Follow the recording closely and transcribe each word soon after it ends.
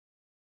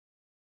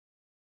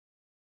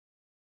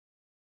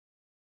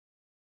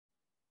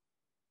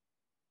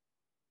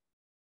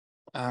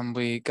And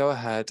we go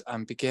ahead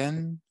and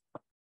begin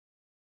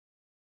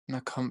in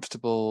a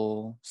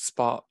comfortable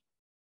spot,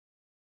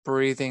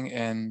 breathing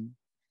in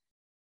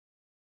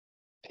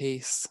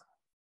peace.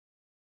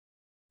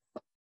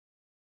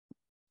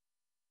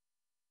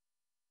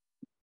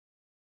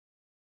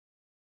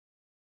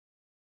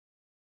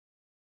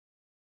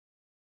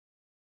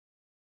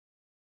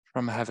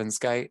 From Heaven's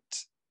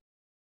Gate,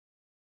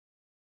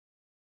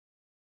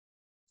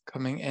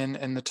 coming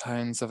in the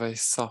tones of a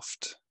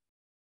soft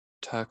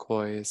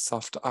turquoise,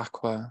 soft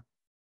aqua,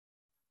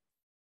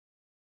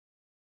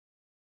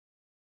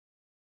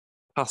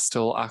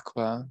 pastel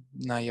aqua,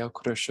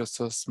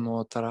 nayokrushusus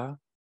motara.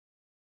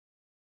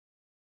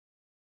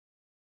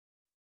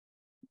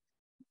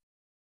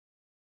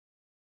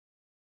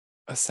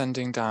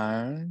 Ascending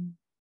down,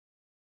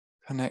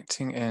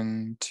 connecting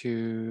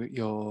into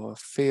your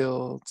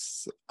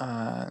fields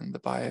and the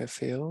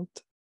biofield,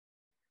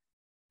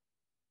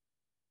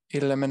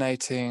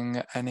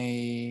 eliminating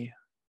any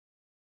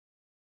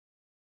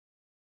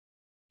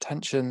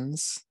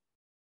tensions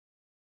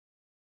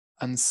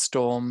and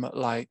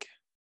storm-like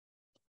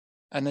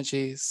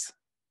energies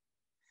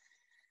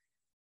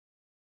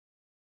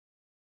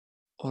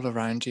all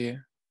around you.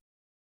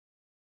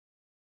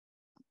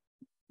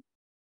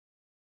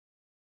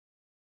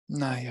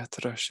 Naya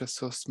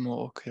trashasus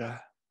mookra,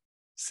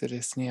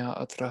 sirisnia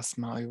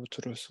atrasma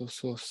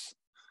ayutrususus,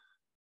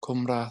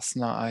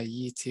 kumrasna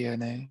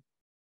ayitiene,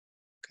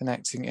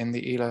 connecting in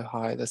the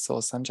Elohai, the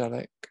source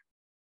angelic.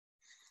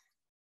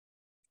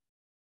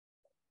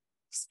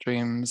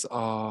 Streams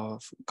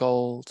of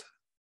gold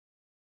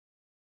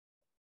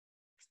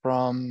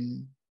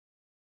from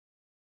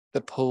the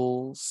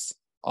pools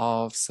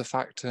of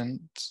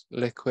surfactant,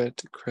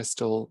 liquid,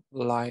 crystal,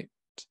 light.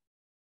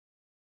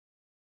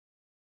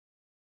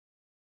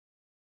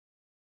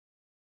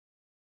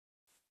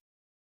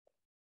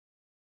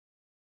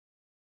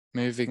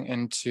 Moving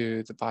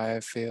into the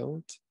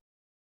biofield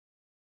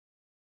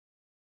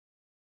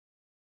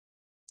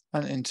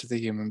and into the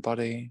human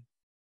body.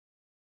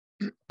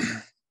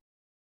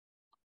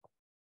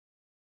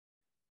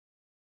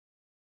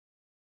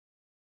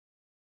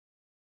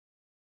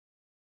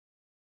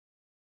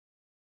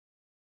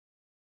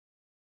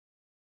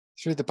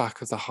 Through the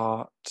back of the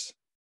heart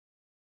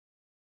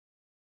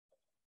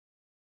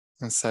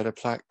and solar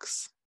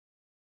plex,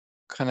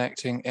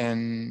 connecting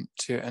in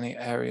to any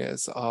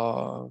areas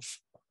of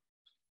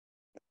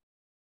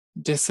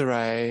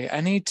disarray,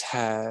 any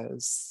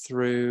tears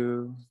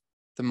through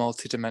the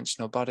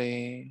multidimensional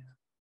body,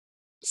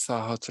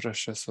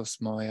 Sahotrasha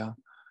Susmoya.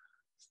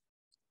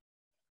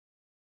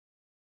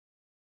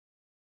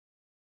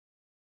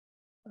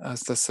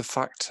 As the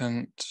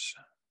surfactant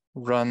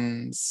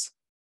runs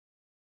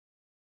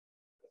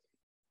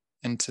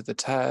into the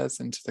tears,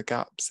 into the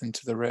gaps,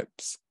 into the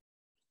rips,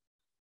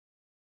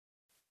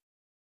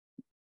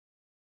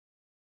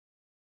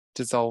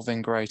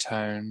 dissolving grey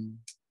tone,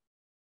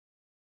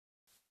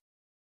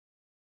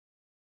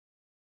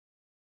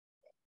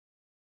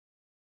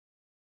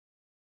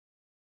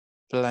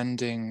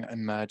 blending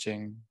and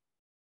merging.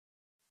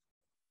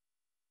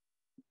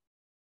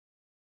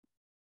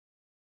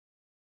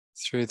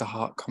 Through the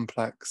heart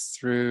complex,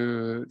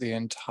 through the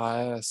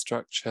entire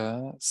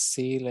structure,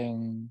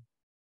 sealing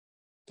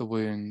the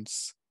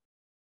wounds,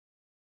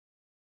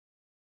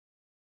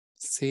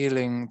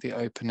 sealing the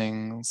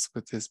openings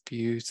with this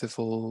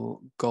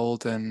beautiful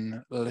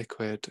golden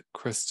liquid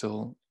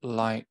crystal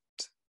light.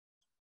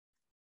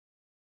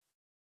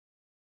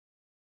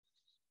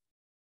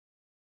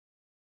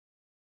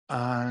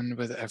 And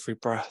with every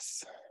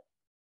breath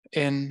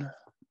in,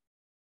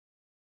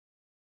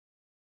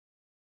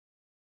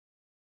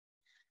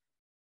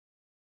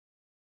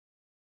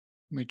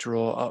 we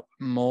draw up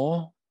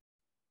more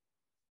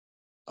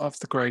of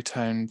the grey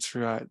tone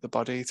throughout the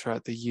body,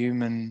 throughout the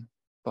human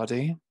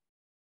body.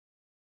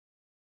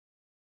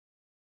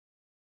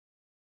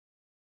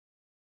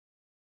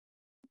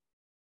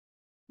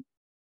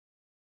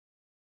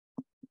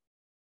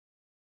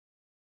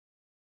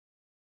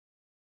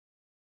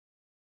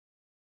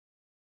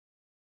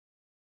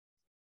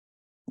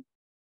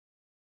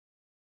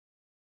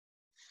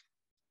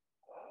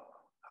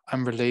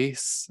 And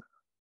release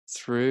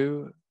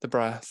through the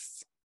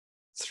breath,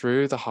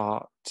 through the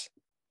heart.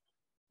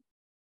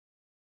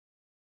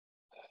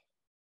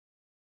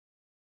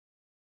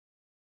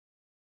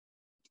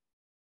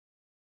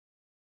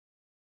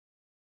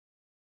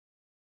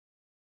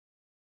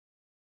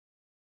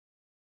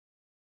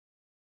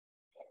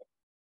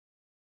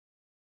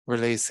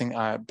 Releasing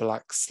out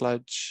black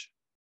sludge.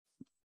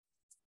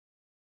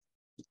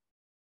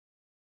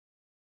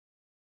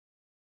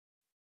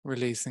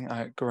 Releasing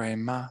out grey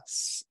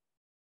mass.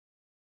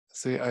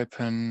 As we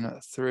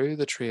open through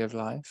the tree of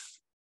life.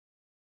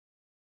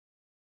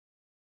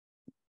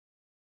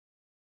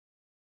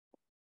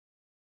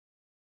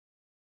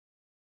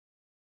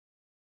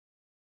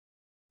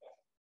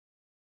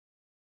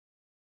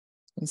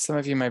 And some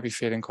of you may be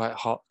feeling quite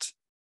hot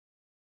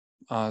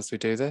as we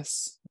do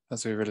this,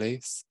 as we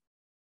release.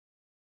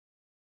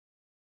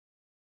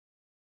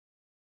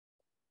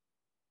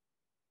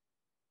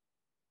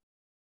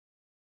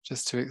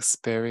 just to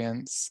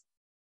experience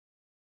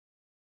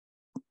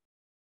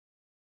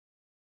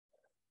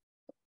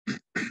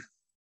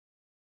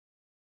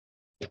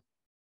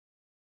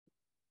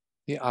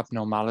the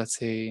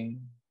abnormality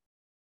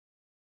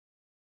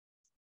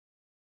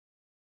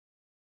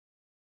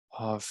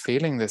of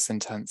feeling this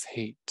intense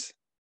heat.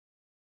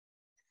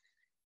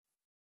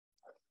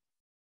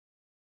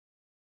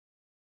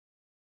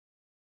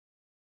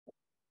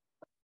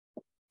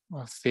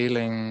 Of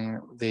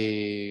feeling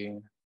the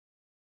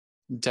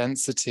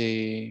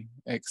density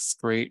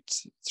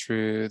excrete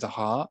through the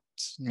heart,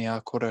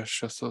 miyakura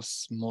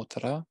shusus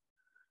motara.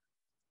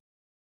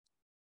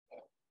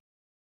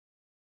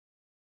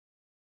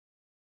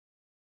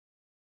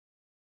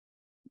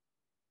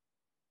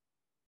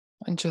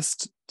 And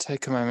just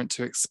take a moment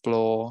to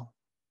explore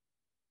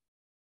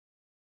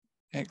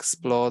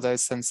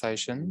those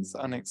sensations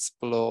and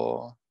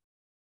explore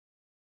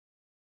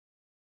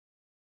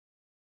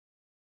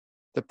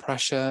the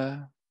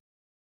pressure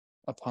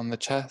upon the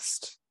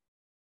chest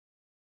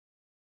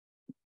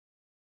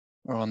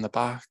or on the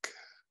back.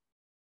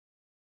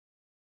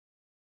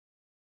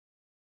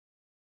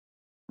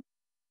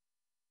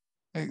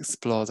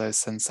 Explore those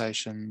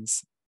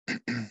sensations.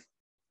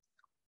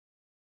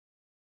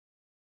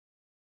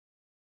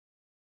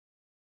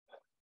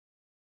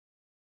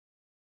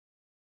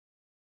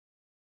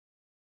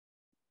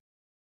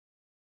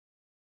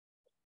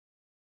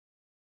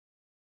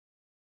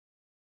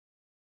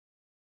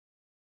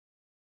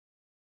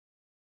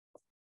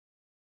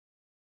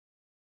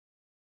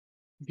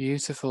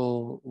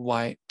 Beautiful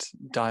white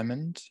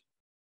diamond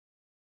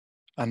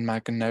and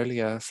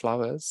magnolia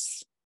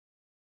flowers.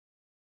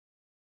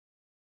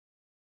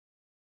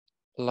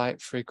 Light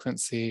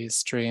frequency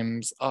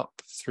streams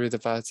up through the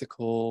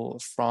vertical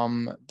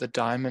from the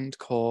diamond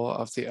core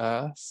of the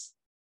earth.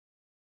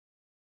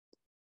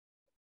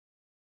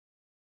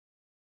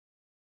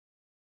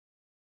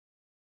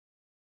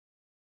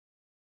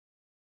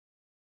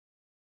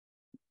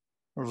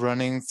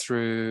 Running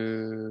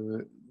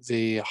through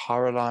the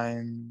hara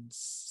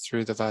lines,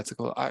 through the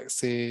vertical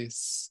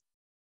axis,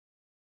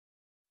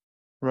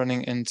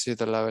 running into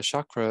the lower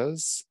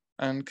chakras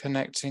and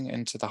connecting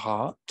into the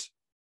heart.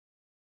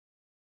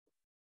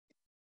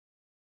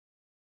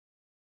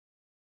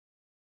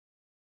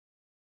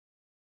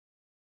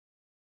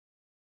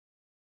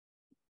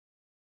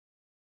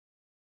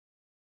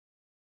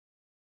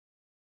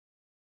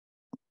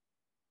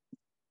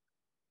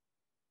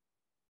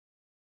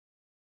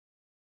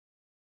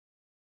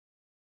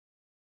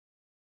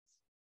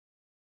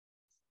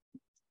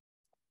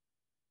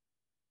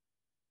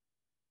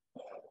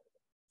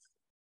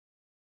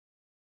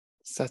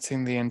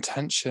 Setting the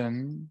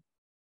intention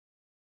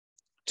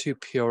to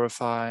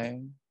purify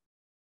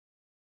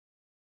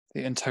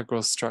the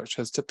integral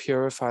structures, to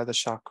purify the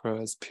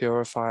chakras,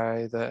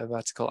 purify the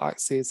vertical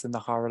axes and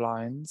the hara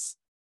lines,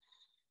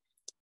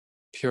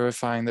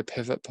 purifying the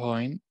pivot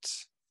point,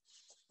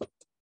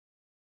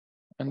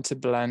 and to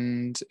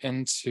blend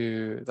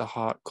into the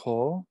heart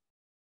core.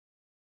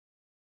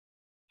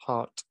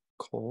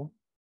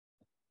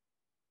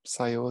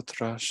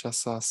 Sayotra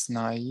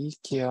shasasna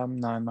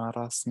ikiam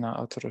naimarasna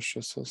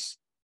atrashusus.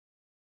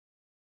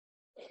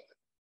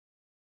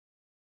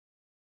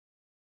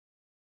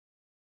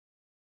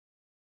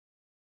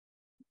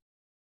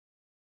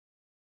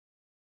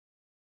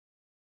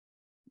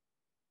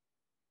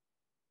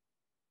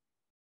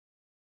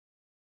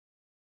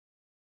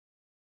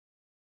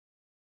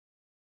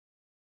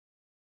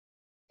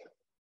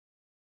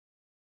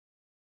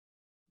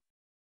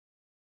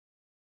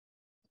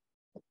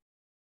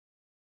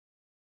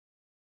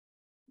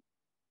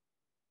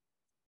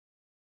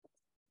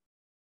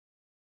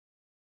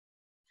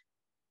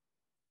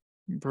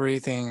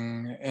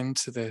 Breathing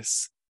into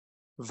this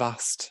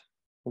vast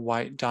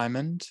white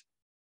diamond.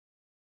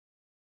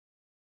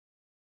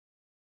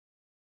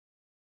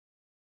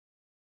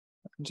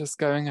 And just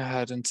going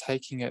ahead and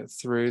taking it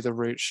through the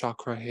root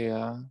chakra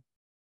here,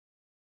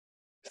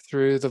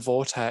 through the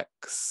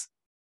vortex,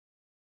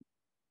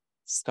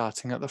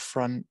 starting at the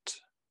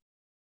front,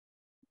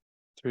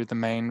 through the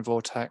main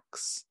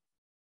vortex,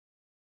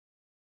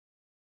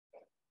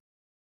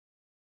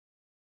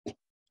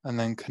 and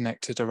then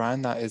connected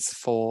around that is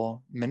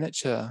 4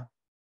 miniature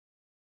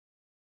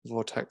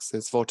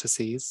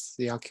vortices,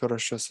 the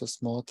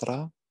Akyorashosos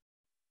Mudra.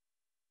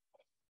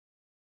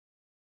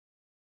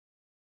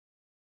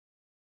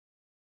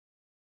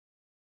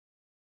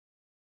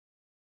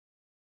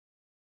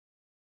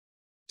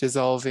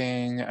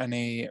 Dissolving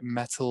any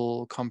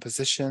metal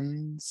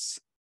compositions,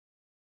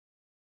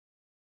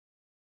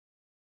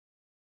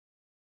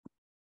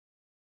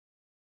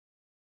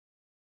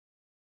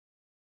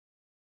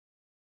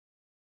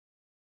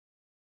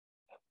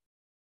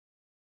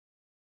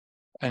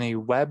 any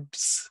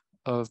webs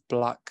of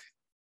black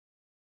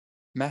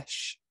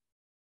mesh,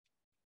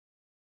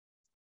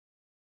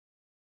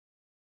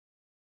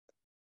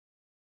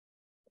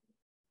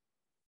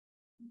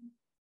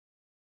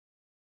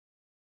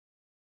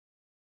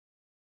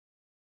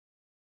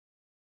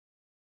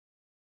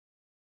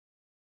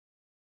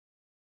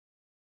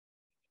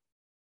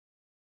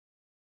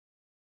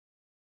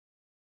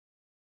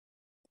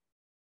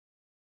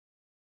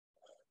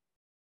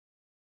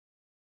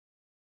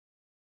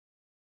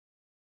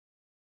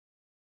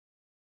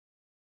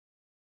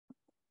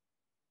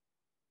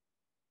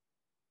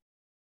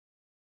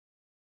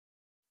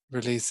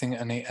 releasing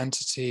any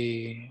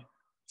entity,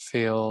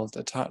 field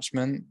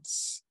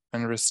attachments,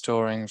 and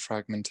restoring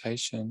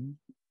fragmentation.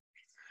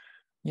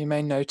 You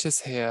may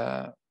notice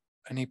here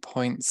any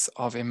points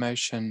of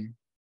emotion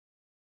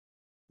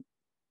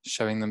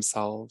showing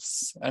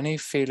themselves, any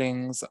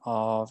feelings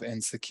of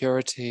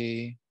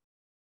insecurity,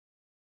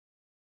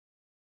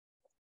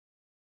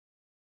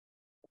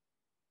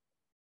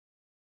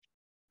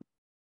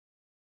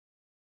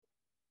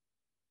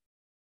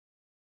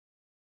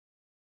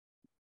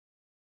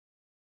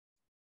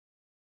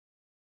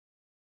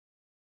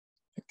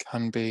 it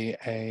can be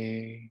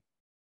a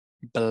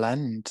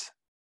blend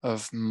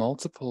of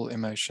multiple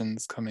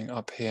emotions coming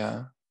up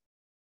here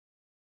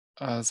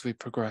as we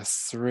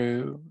progress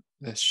through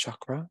this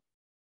chakra.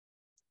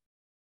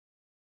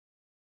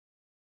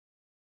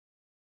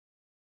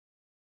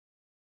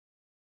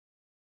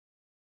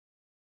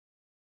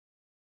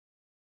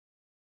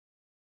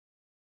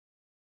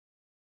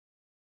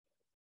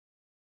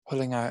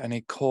 Pulling out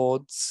any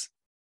cords,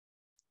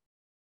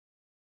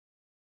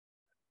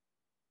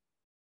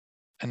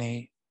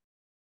 any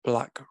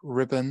black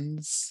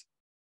ribbons,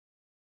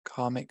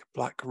 karmic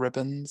black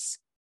ribbons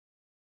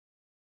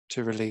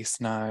to release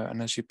now.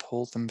 And as you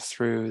pull them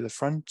through the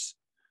front,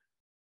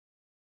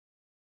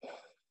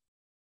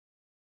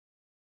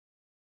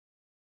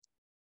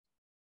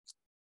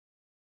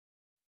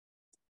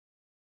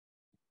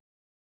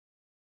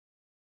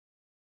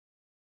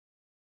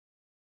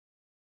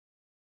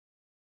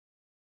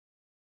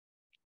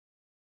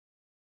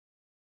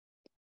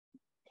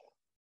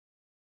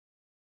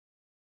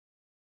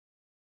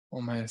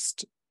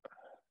 almost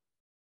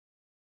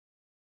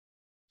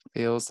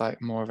feels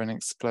like more of an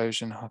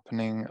explosion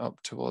happening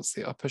up towards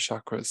the upper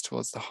chakras,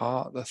 towards the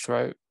heart, the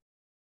throat,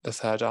 the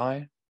third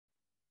eye.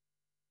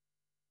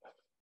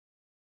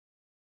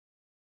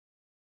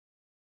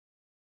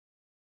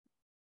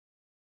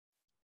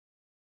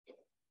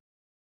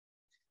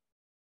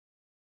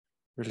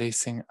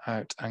 Releasing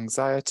out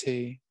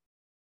anxiety,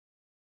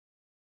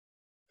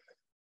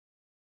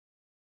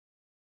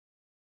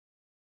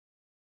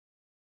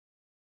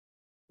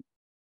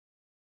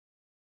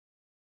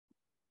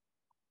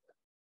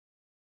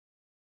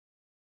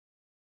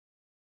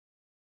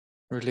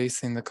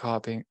 releasing the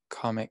karmic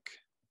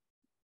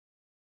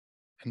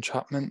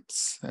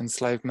entrapments,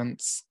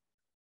 enslavements,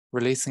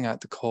 releasing out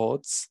the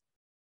cords.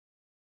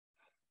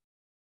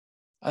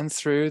 And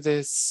through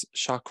this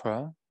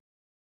chakra,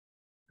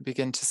 we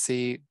begin to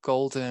see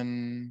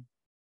golden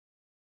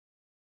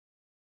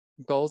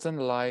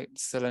light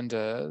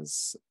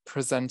cylinders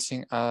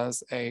presenting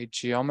as a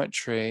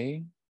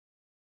geometry,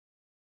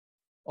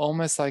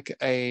 almost like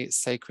a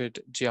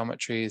sacred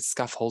geometry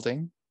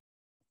scaffolding,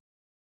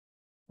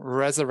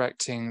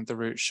 resurrecting the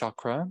root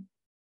chakra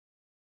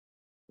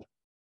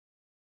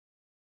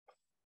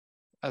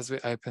as we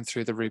open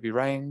through the ruby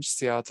range.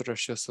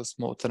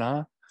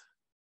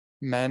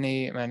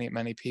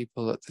 Many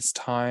people at this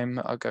time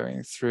are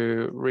going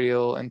through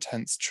real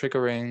intense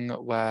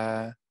triggering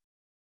where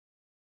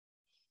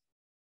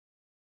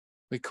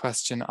we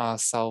question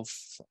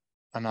ourselves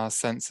and our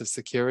sense of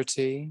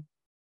security.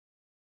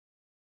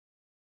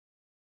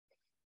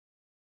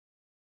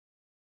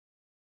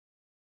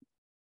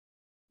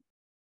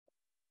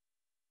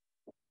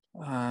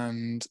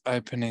 And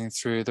opening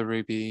through the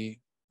ruby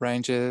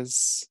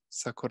ranges,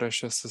 Sakura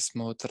Shosus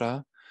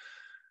Mudra.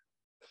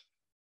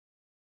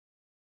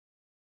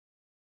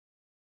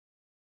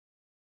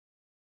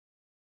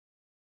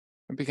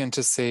 We begin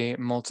to see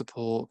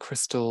multiple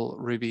crystal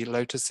ruby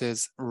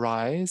lotuses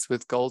rise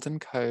with golden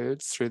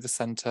codes through the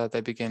center.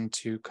 They begin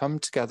to come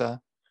together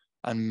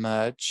and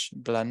merge,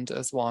 blend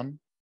as one,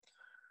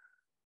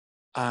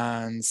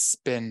 and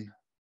spinning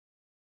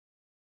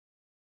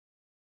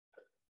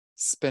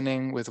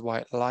with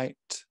white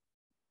light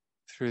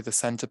through the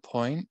center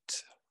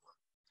point.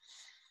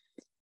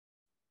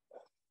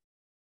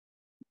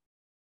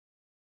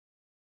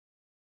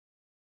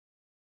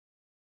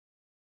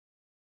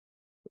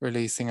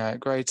 Releasing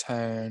out grey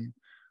tone,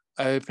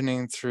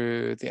 opening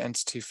through the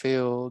entity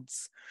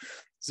fields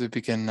as we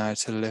begin now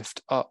to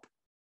lift up,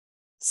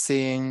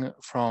 seeing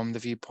from the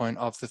viewpoint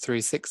of the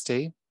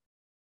 360,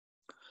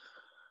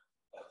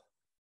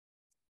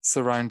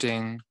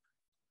 surrounding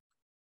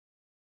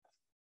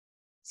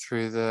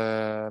through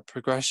the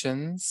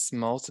progressions,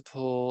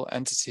 multiple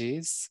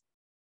entities,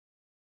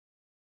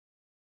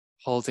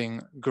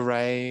 holding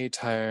grey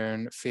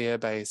tone,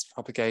 fear-based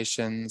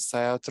propagation.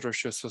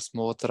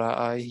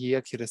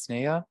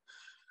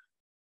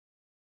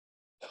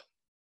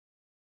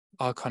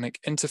 Archonic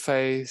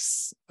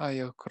interface.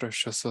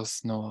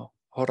 Ayokurushusus no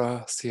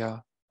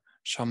horasia.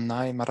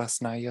 Shamnai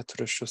marasnaya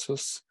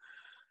turushusus.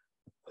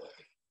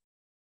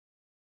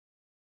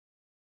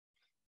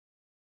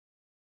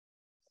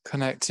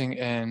 Connecting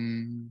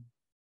in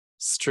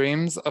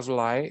streams of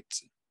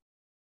light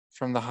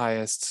from the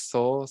highest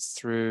source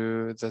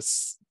through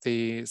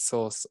the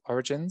source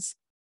origins,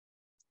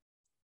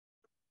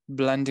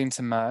 blending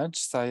to merge.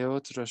 Sayo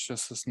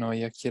turushusus no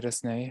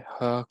yakiresne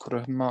ha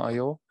kuruma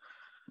ayo.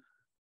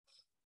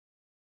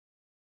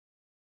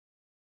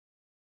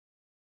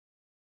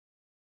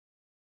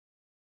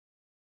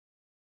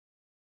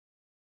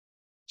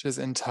 which is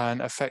in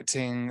turn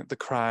affecting the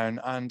crown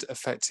and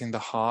affecting the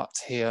heart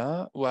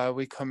here, where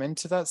we come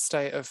into that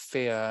state of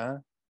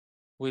fear.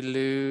 We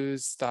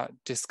lose that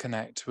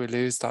disconnect, we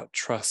lose that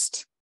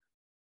trust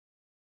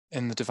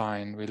in the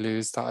divine, we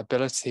lose that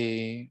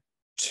ability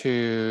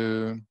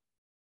to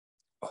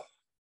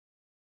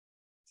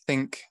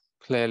think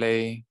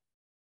clearly,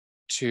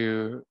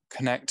 to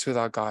connect with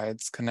our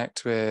guides,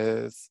 connect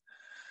with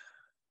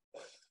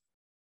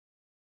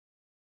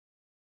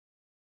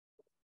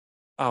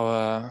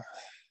our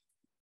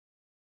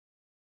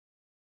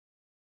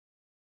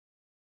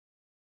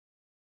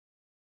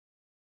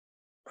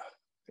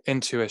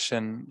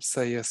intuition.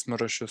 So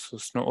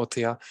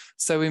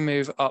we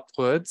move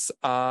upwards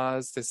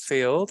as this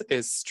field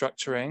is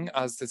structuring,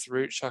 as this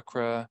root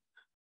chakra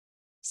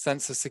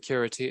sense of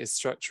security is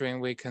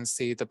structuring. We can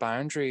see the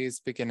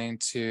boundaries beginning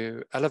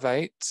to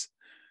elevate.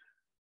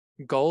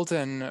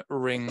 Golden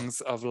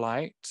rings of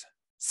light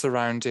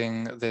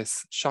surrounding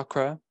this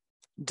chakra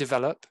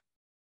develop.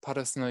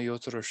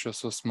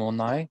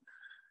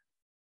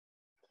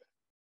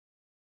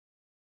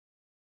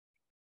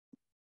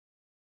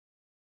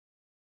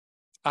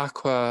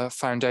 Aqua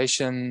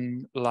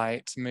foundation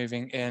light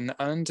moving in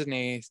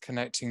underneath,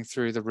 connecting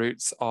through the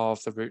roots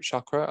of the root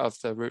chakra of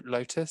the root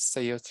lotus.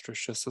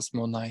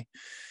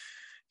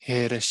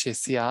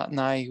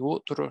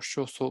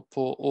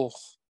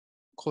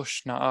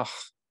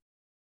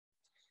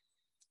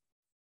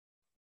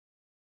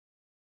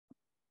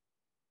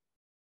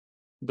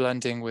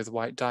 Blending with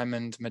white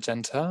diamond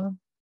magenta,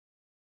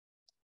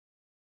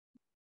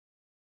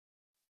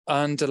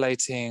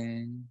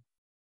 undulating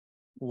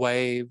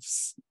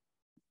waves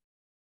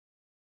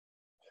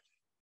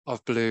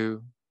of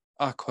blue,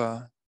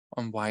 aqua,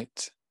 and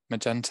white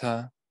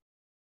magenta,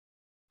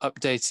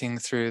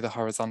 updating through the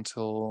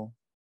horizontal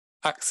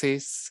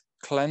axis,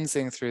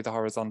 cleansing through the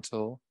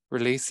horizontal,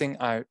 releasing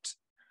out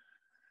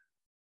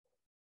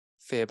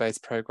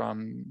fear-based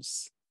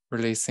programs,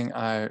 releasing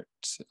out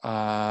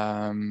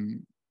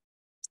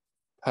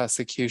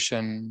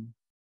persecution,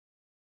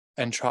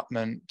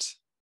 entrapment,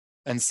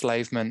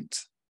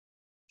 enslavement.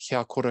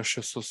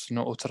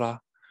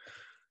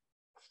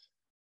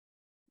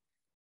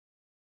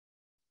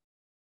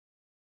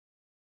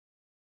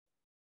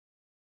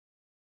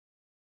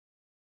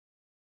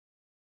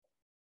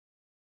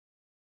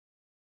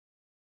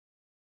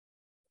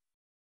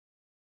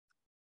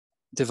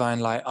 Divine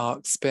light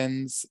arc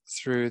spins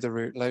through the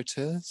root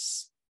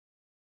lotus,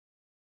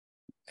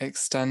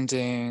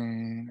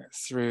 extending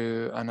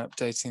through and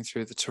updating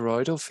through the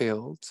toroidal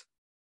field.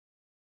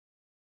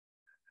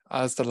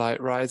 As the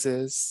light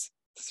rises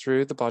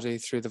through the body,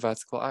 through the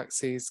vertical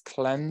axes,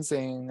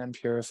 cleansing and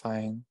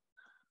purifying,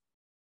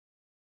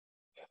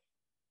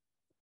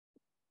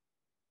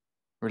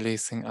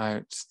 releasing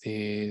out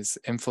these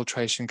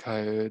infiltration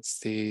codes,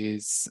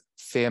 these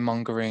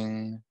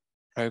fear-mongering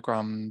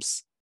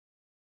programs,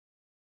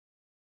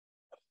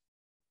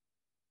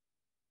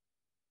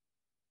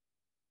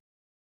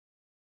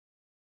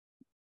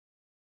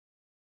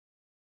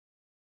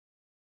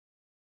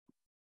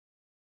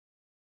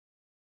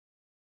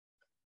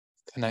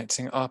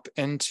 connecting up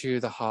into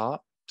the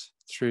heart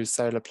through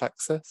solar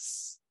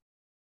plexus,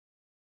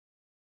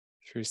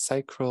 through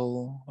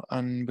sacral,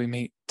 and we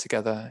meet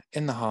together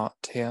in the heart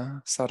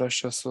here.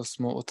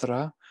 Sarashasosmo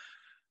Uttara.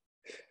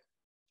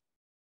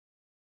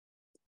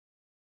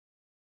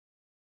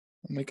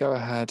 And we go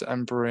ahead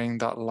and bring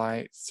that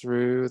light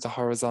through the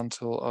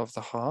horizontal of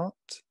the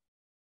heart,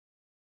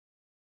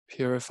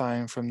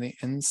 purifying from the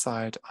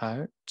inside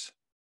out.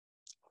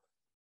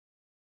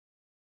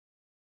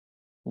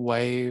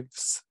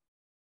 Waves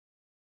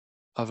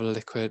of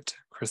liquid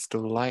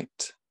crystal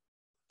light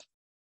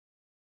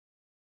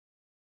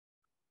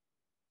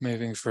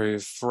moving through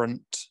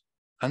front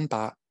and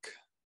back.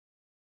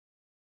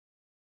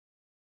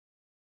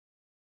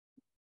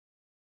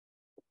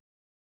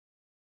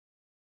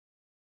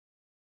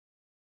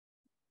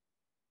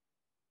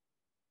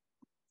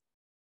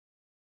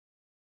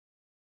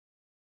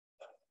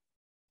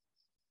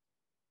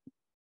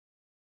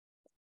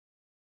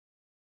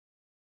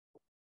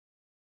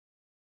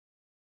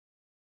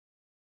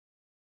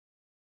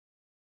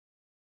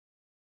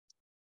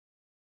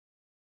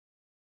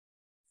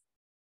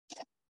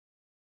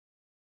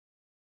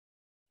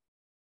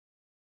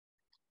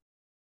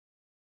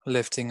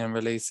 Lifting and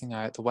releasing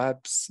out the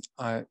webs,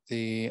 out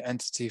the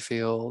entity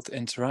field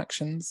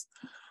interactions.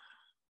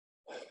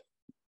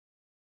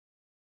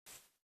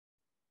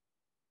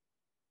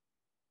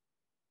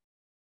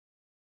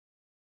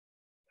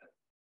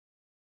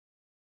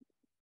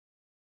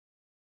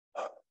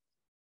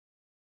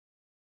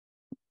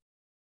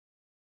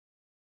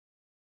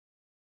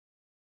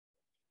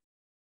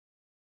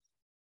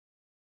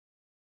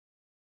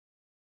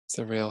 It's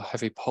a real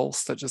heavy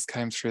pulse that just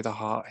came through the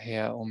heart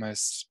here,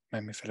 almost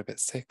made me feel a bit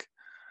sick.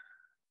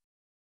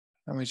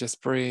 And we just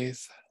breathe.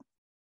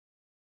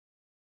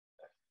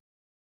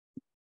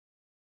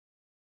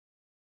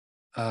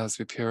 As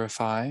we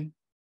purify.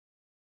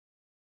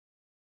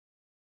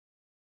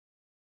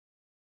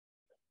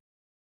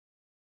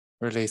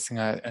 releasing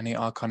out any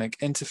archonic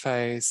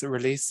interface,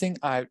 releasing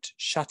out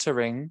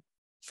shattering,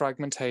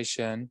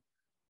 fragmentation,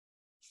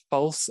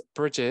 false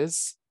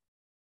bridges,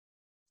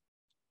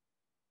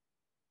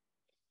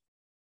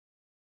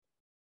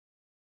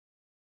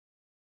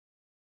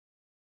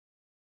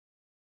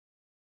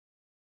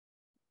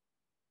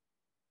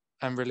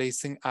 and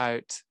releasing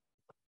out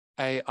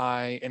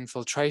AI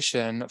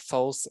infiltration,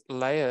 false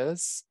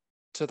layers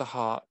to the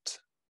heart.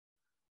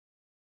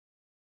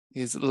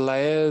 These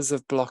layers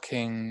of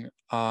blocking,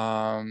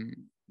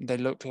 they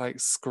look like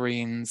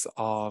screens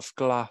of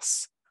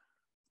glass.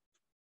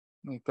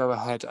 We go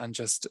ahead and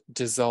just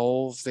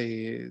dissolve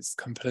these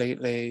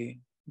completely,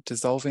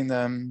 dissolving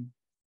them,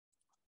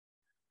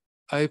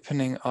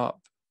 opening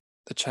up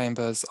the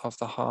chambers of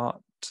the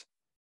heart.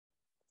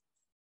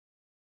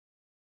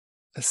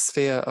 A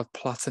sphere of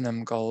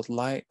platinum gold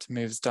light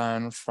moves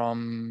down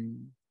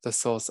from the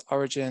source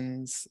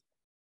origins,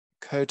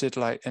 coded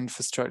light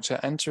infrastructure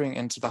entering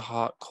into the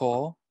heart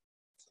core.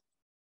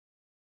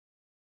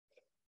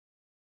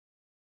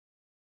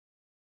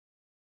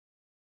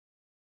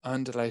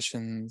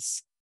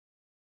 Undulations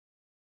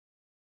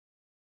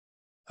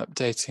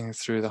updating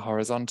through the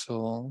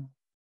horizontal.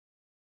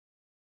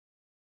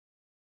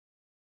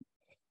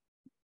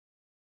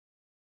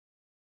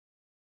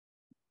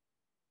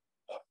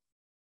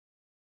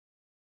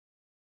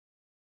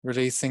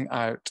 Releasing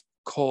out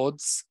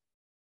cords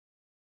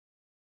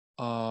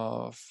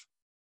of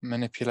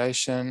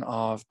manipulation,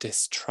 of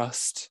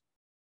distrust,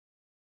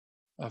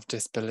 of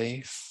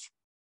disbelief.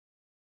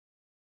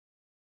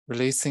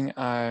 Releasing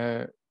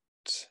out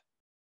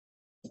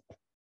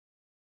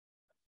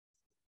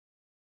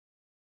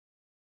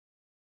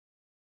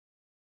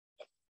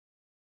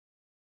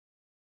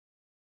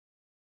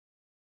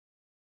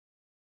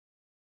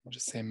I'll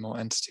just say more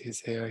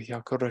entities here.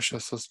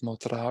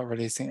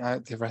 Releasing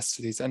out the rest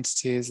of these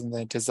entities, and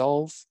they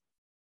dissolve,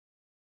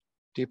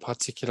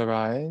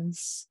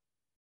 departicularize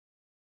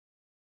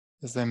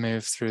as they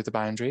move through the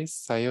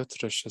boundaries.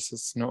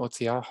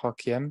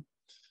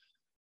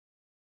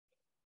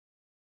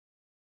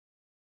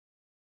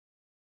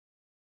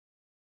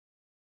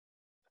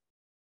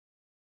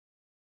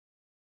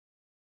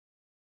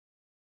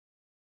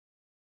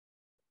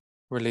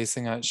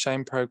 Releasing out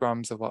shame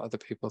programs of what other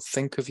people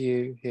think of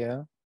you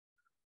here.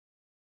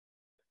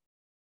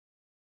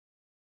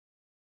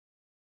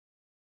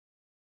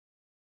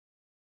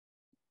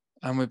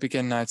 And we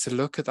begin now to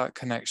look at that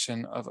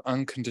connection of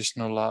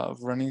unconditional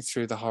love running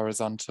through the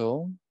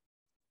horizontal,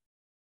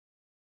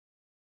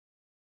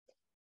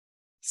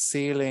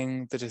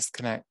 sealing the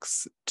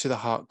disconnects to the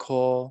heart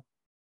core,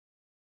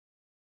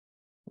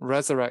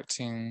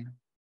 resurrecting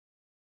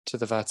to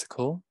the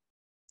vertical,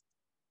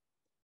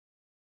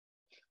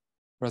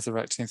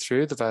 resurrecting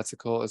through the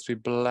vertical as we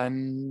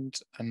blend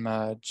and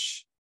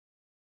merge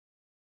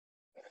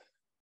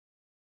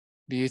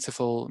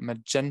beautiful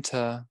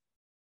magenta,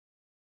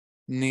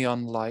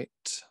 neon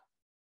light,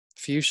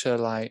 fuchsia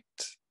light,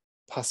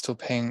 pastel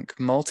pink,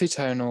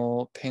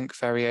 multitonal pink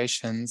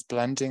variations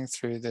blending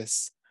through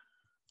this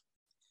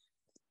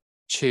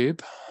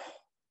tube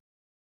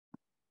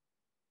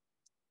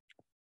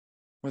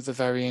with the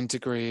varying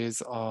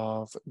degrees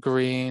of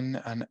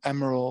green and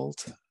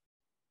emerald.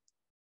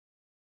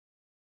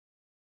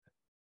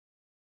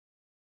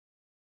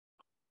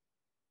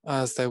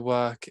 As they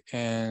work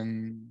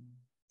in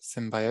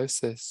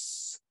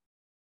symbiosis.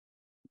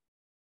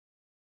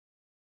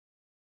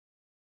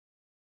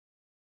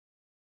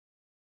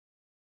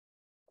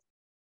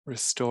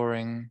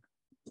 Restoring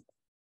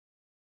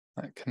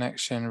that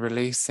connection,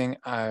 releasing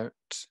out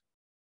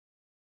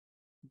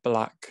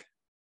black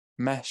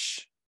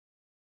mesh,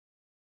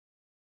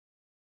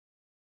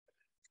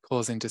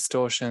 causing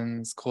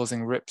distortions,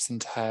 causing rips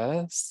and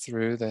tears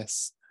through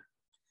this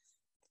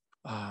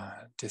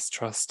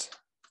distrust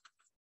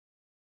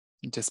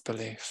and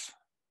disbelief.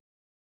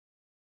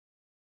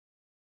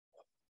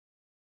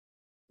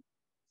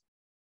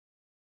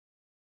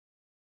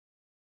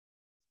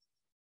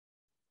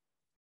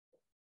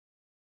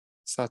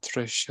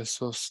 Satrish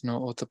Jesus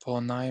no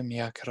otaponai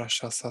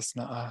miakrasha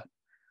sasna a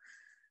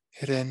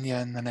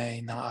hirenya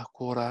nane na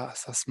akura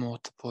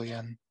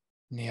sasmotapoyan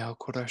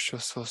niakura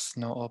Jesus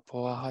no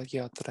opoa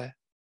yatre.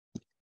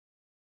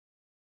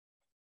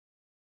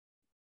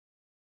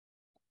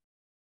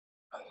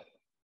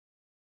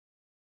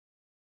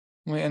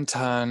 We in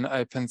turn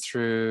open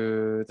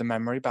through the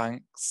memory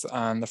banks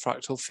and the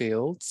fractal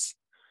fields.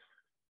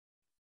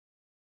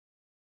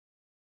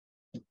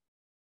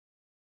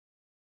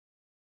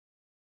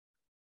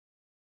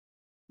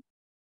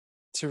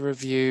 To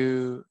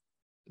review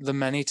the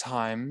many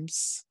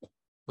times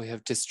we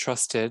have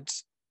distrusted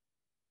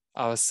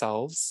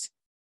ourselves,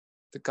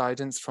 the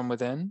guidance from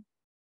within,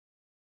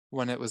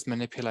 when it was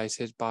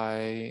manipulated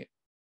by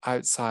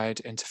outside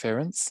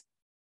interference.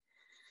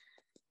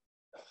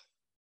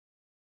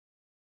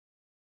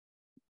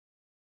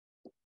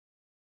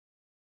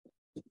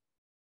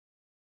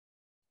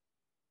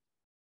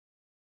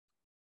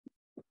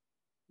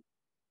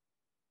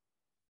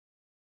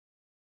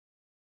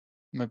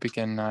 We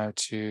begin now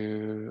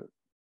to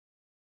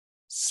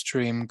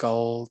stream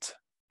gold,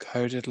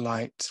 coded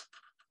light,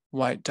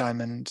 white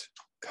diamond,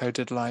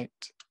 coded light,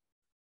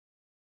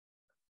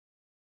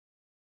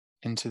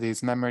 into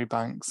these memory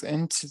banks,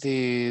 into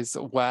these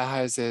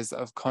warehouses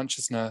of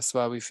consciousness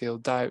where we feel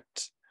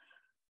doubt,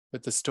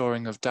 with the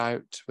storing of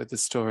doubt, with the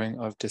storing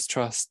of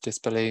distrust,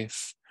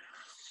 disbelief,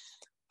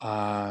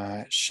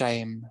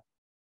 shame,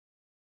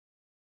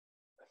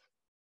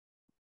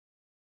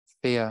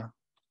 fear,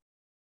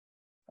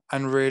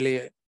 and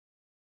really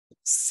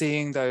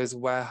seeing those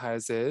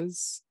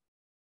warehouses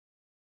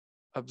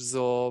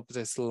absorb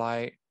this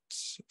light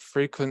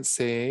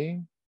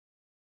frequency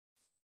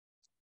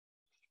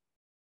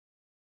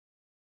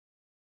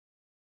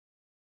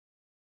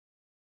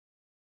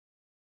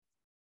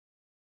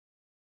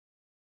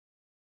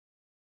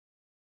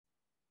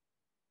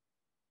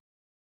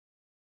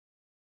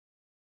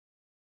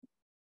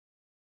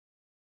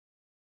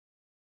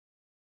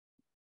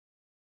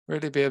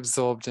really be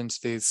absorbed into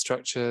these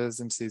structures,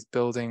 into these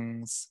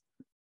buildings,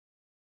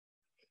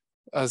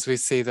 as we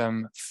see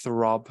them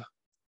throb,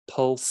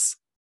 pulse,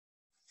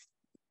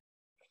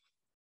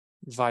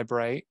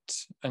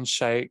 vibrate, and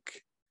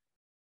shake,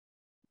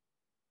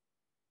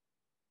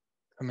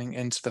 coming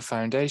into the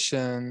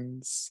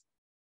foundations,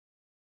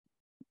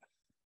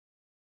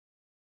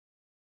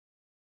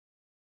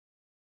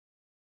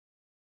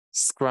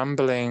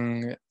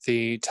 scrambling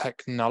the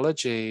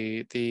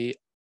technology, the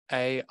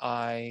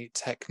AI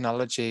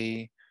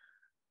technology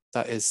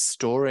that is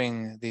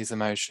storing these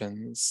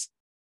emotions,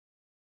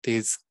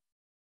 these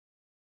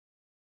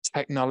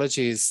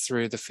technologies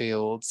through the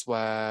fields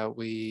where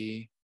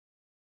we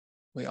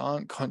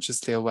aren't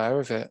consciously aware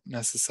of it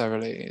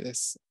necessarily,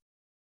 this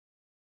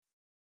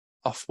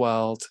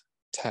off-world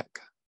tech.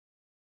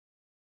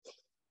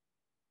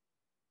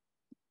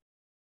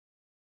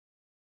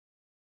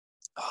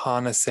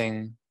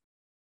 Harnessing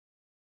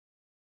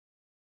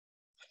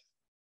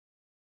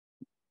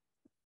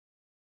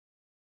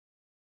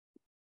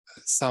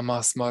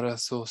samas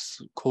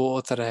marasus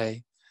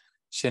kotre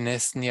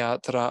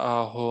shinesniatra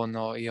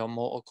ahono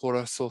yomo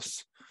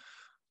okurasus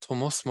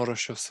tomos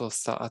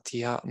moroshosos ta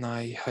atia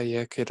nai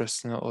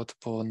hayekirasna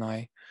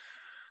otponai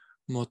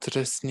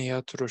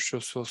motresnia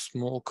trushosos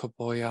mo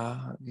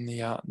kaboya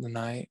nia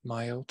nai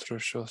mayo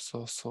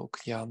trushosos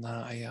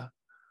okyanaya.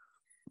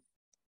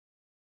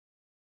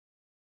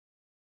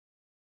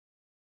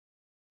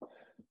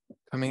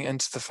 Coming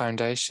into the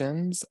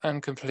foundations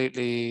and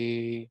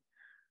completely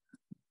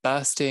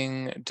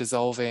bursting,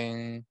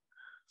 dissolving,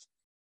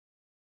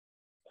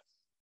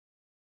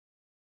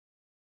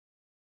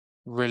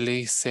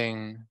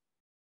 releasing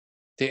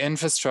the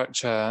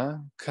infrastructure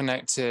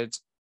connected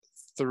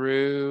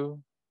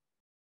through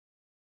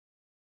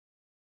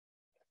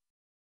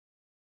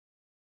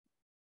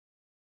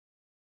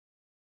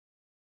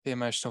the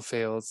emotional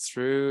fields,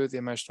 through the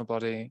emotional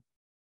body,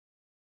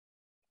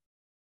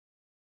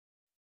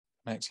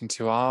 connecting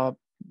to our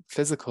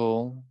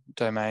physical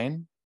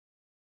domain.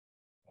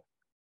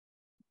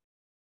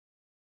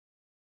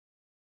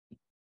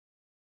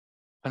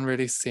 And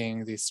really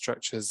seeing these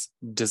structures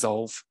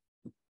dissolve.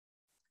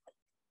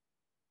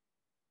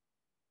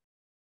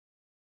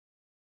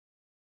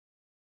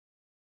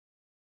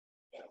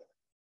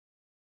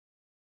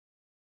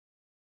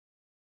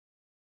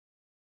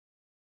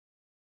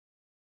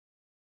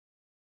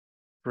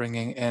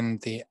 Bringing in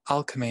the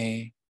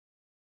alchemy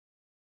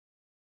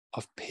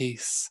of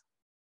peace,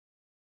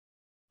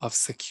 of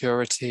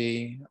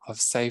security,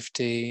 of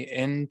safety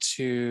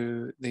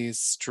into these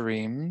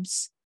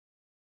streams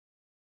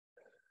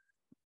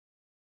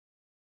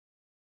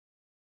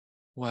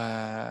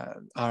where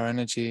our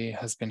energy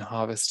has been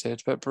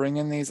harvested, but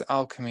bringing these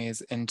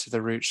alchemies into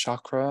the root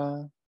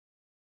chakra,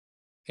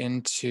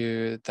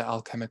 into the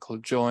alchemical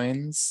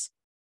joins,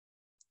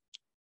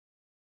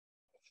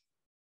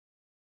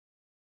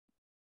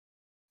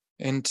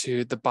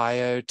 into the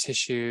bio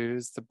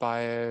tissues, the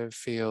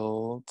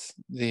biofield,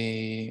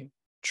 the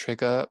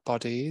trigger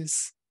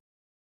bodies,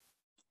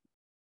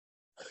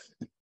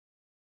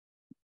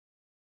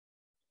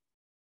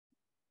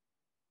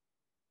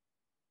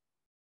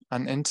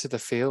 and into the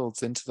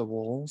fields, into the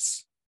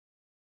walls.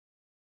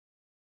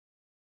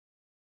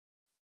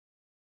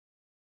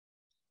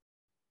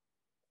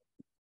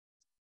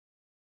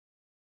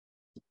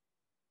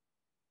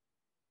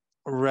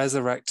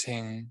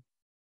 Resurrecting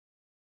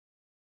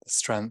the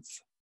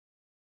strength.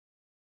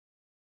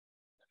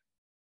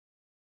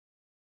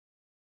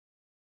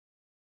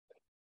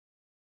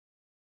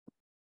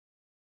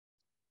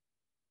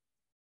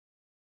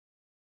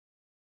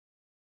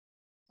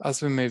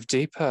 As we move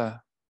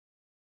deeper,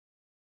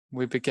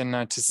 we begin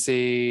now to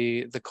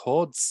see the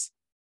cords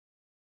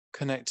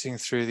connecting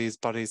through these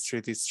bodies,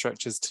 through these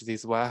structures to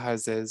these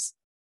warehouses.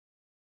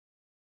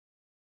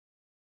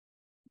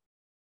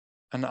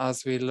 And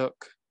as we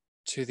look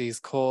to these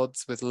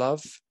cords with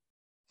love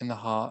in the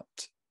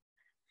heart,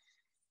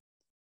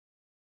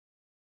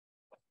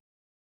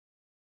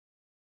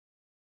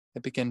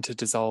 they begin to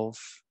dissolve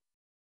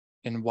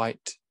in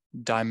white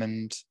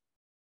diamond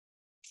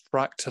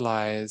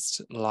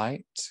fractalized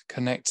light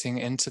connecting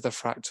into the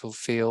fractal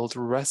field,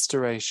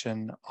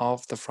 restoration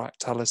of the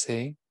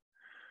fractality,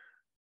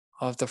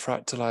 of the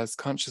fractalized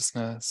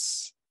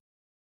consciousness,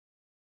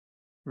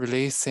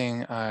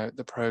 releasing out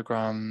the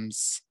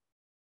programs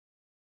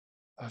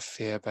of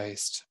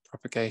fear-based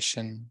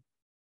propagation.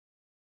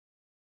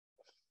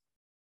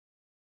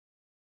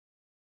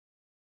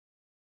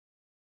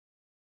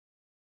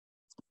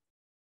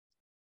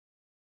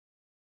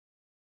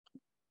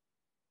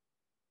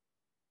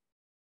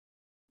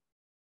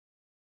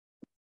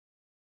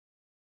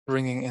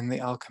 Bringing in the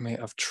alchemy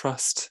of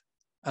trust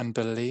and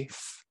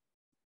belief,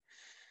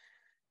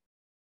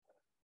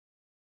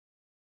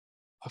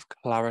 of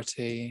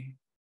clarity.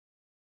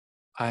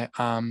 I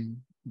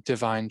am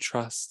divine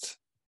trust.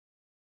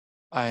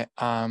 I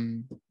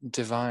am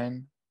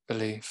divine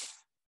belief.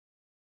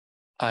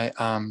 I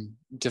am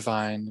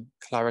divine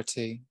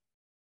clarity.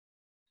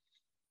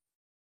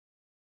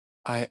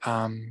 I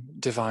am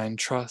divine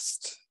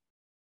trust.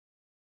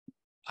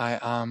 I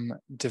am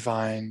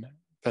divine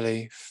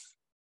belief.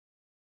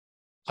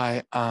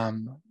 I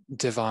am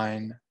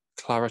divine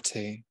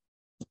clarity.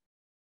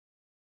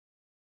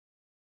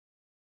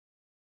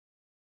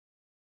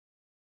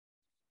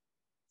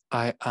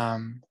 I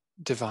am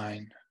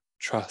divine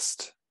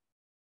trust.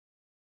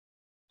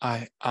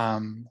 I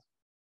am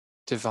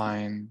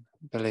divine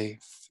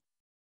belief.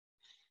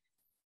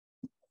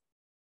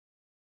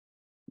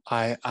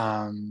 I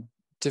am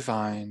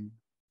divine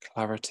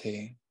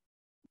clarity.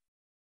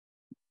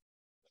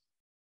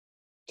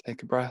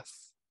 Take a breath.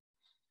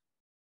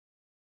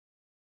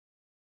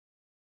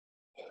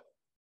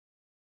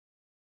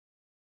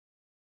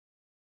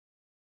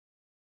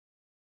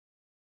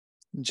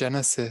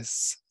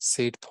 Genesis,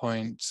 seed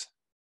point.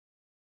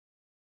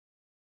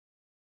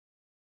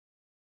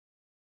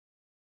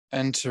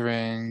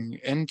 Entering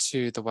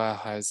into the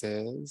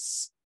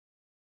warehouses,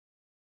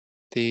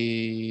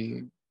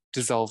 the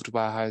dissolved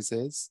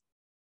warehouses,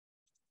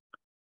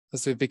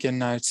 as we begin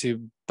now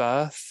to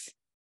birth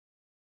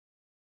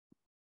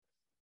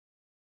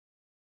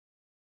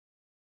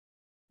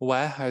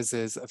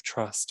warehouses of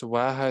trust,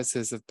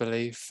 warehouses of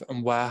belief,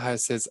 and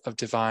warehouses of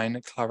divine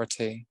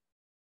clarity.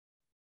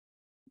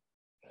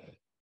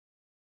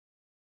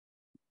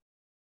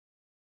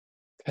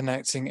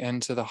 Connecting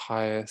into the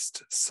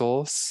highest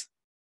source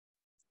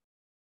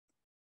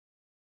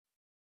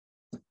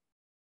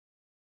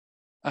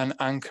and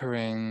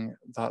anchoring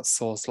that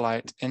source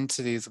light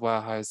into these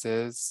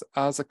warehouses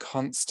as a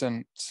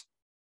constant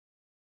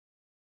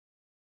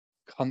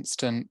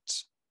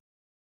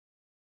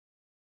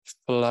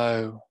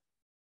flow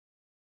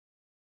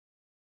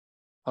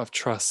of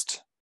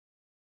trust,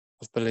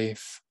 of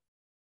belief,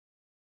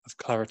 of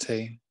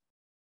clarity,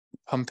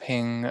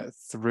 pumping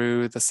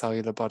through the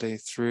cellular body,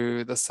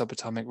 through the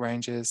subatomic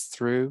ranges,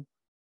 through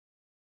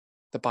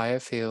the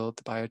biofield,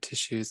 the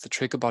biotissues, the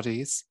trigger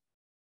bodies,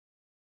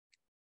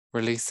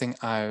 releasing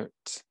out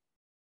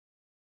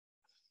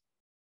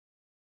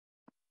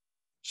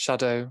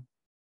shadow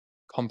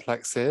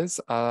complexes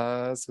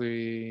as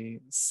we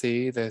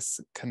see this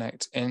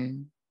connect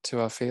in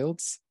to our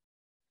fields.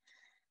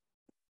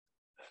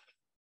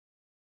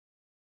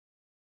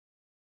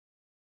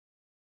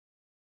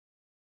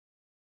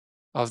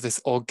 Of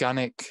this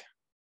organic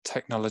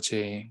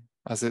technology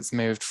as it's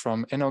moved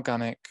from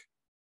inorganic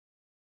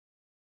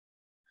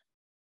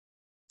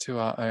to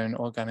our own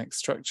organic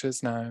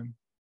structures now.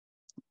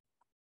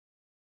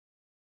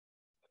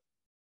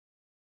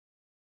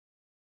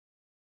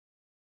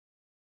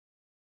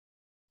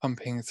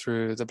 Pumping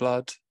through the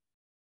blood,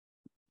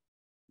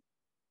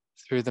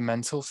 through the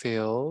mental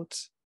field,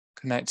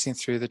 connecting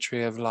through the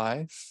tree of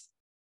life.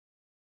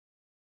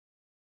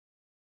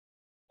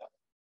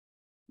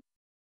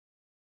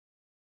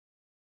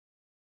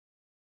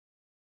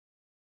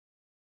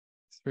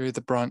 Through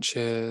the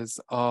branches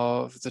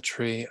of the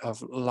tree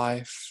of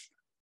life.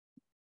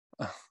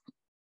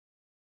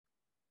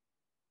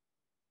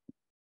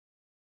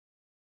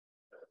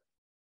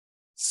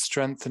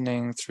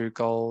 Strengthening through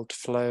gold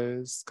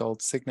flows,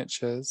 gold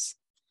signatures.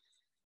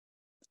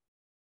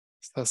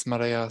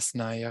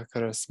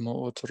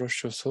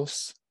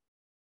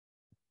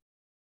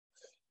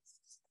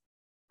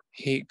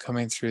 Heat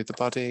coming through the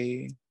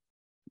body.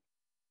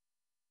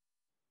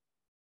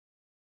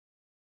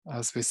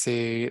 As we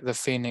see the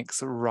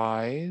phoenix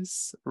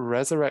rise,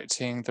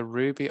 resurrecting the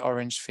ruby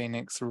orange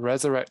phoenix,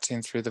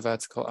 resurrecting through the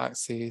vertical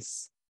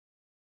axes.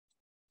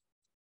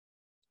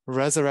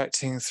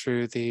 Resurrecting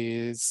through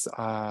these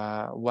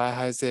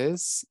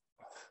warehouses.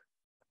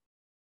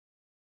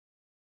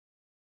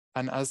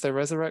 And as they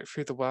resurrect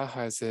through the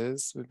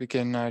warehouses, we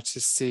begin now to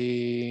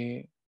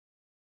see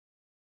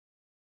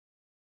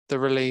the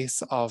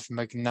release of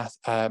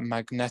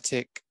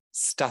magnetic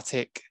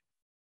static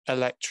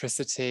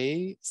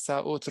electricity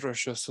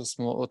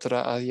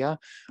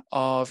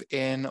of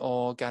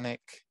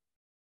inorganic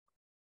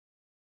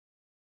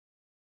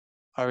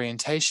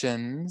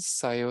orientations,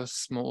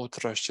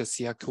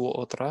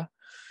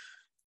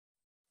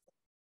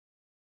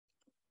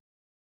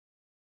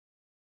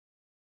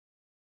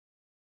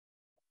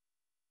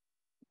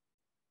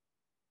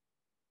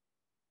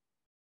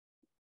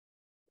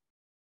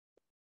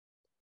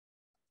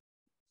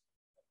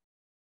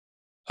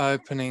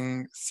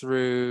 opening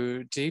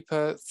through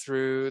deeper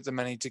through the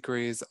many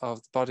degrees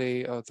of the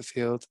body of the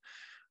field,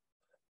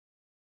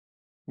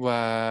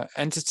 where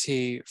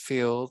entity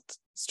field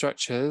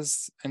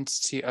structures,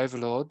 entity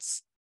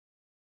overlords,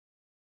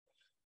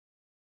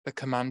 the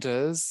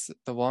commanders,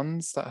 the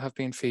ones that have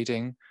been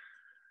feeding,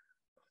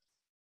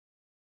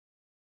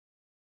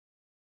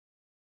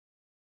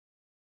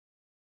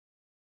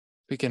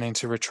 beginning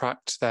to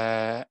retract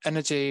their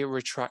energy,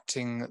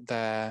 retracting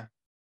their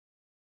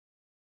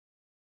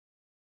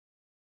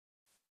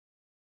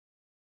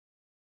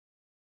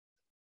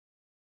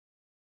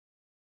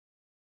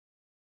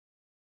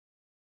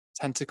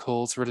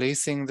tentacles,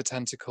 releasing the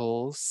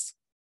tentacles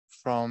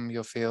from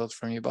your field,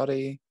 from your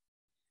body,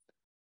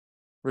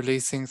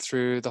 releasing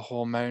through the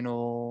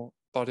hormonal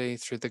body,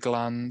 through the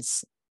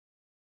glands,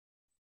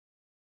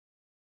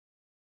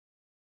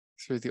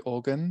 through the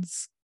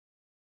organs,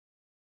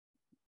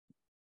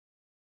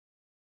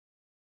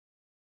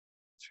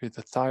 through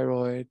the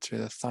thyroid, through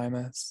the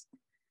thymus,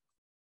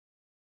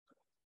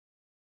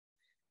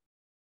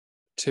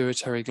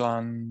 pituitary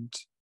gland,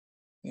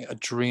 the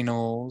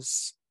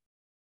adrenals,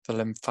 the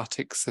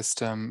lymphatic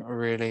system,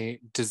 really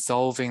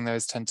dissolving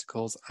those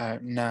tentacles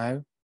out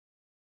now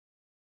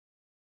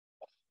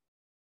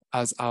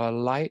as our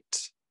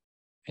light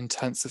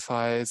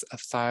intensifies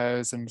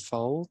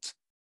 1,000-fold.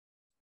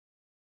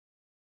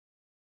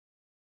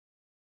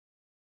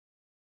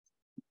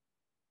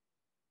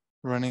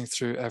 Running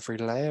through every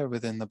layer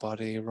within the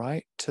body,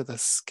 right to the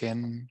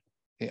skin,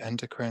 the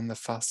endocrine, the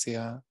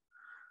fascia,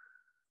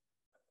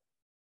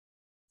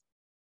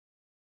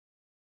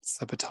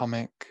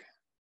 subatomic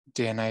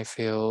DNA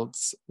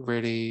fields,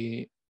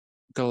 really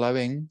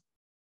glowing.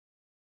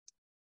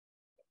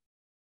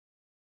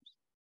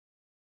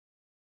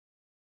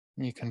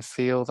 You can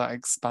feel that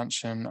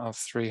expansion of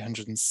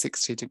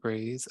 360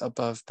 degrees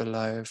above,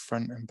 below,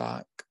 front and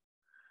back,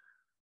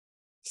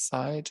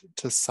 side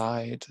to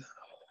side.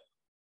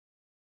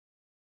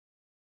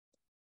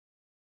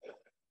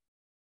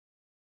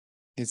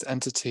 These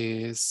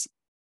entities,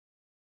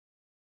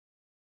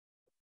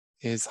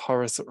 these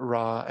Horus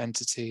Ra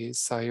entities,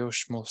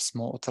 Sayush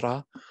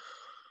Musmotra,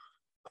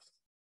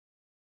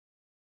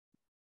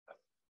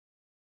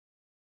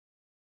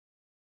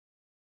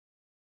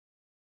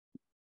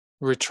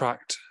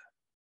 retract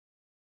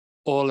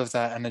all of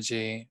their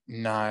energy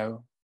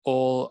now,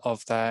 all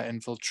of their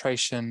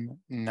infiltration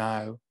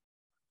now,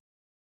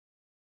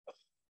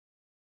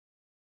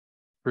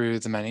 through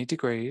the many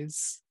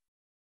degrees,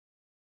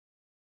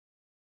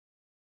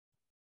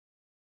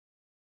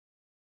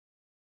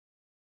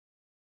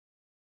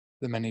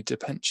 the many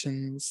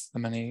dimensions, the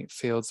many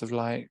fields of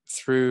light,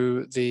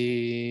 through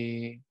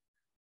the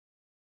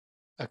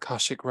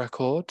Akashic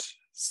record,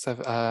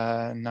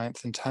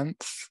 9th and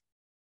 10th,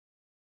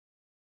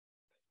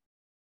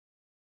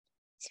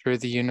 through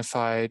the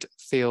unified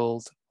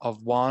field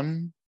of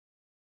 1,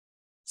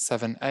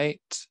 7,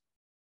 8,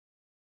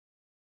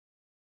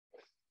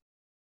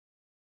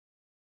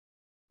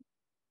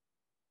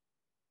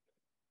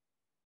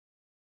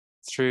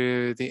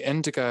 through the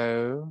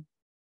indigo,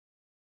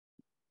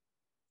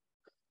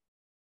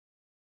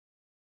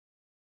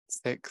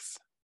 6th,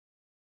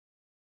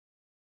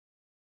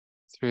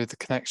 through the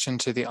connection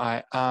to the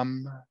I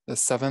am, the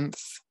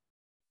 7th,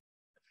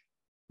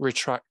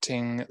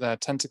 retracting their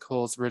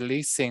tentacles,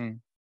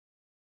 releasing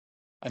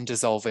and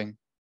dissolving.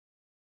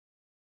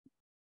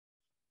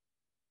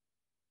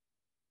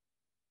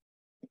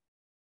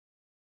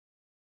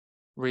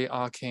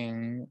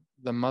 Re-arcing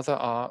the mother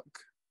arc,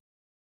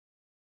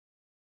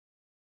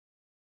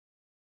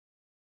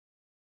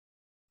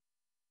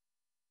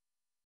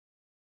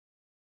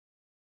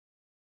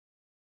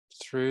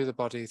 through the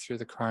body, through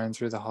the crown,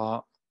 through the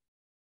heart.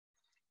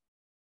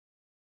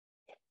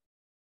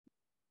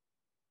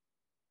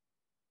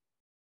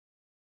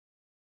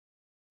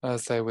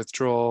 As they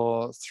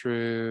withdraw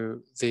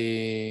through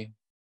the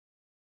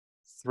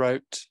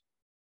throat,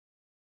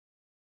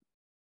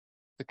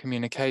 the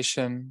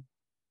communication,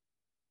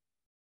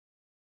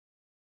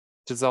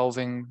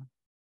 dissolving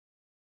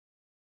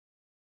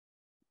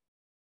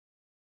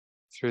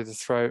through the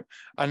throat.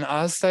 And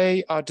as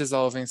they are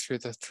dissolving through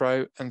the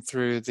throat and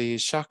through the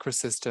chakra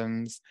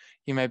systems,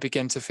 you may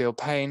begin to feel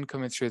pain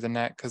coming through the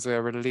neck because we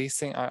are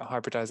releasing out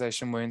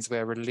hybridization wounds. We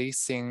are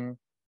releasing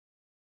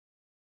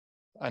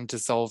and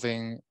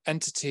dissolving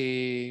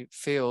entity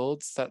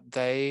fields that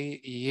they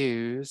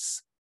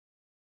use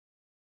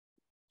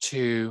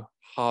to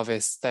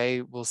harvest.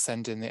 They will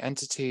send in the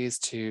entities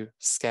to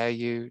scare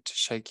you, to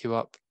shake you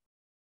up,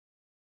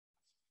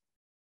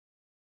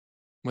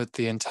 with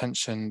the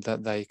intention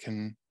that they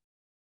can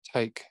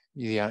take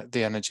the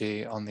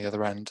energy on the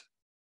other end.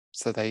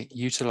 So they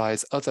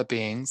utilize other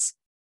beings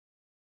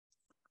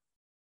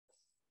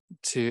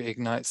to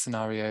ignite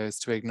scenarios,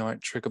 to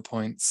ignite trigger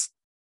points.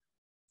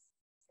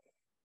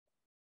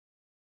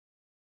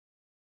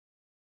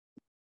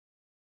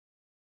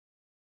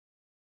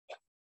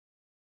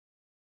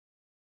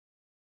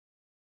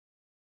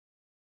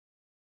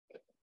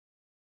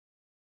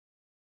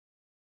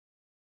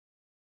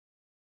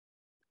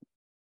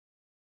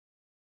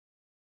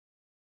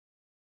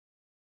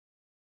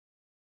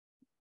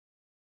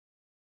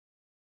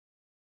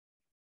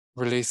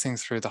 releasing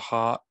through the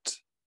heart,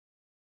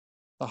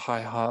 the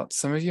high heart.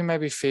 Some of you may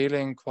be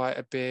feeling quite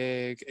a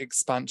big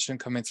expansion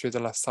coming through the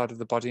left side of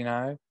the body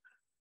now,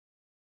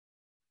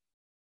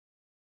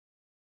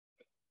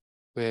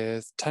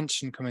 with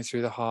tension coming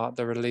through the heart,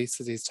 the release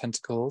of these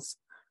tentacles,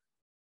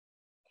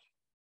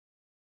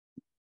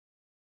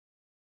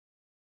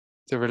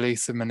 the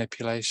release of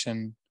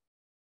manipulation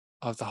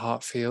of the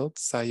heart field.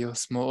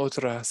 Sayos mo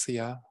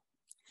odrasia.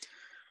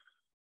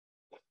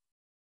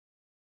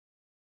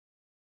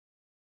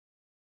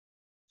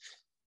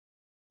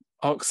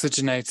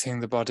 Oxygenating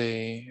the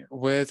body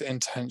with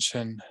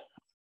intention.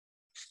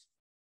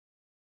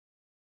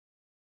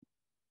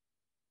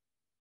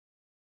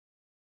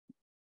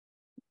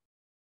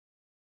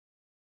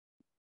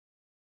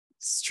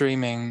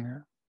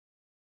 Streaming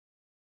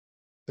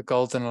the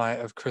golden light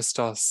of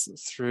Christos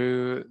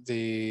through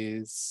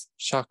these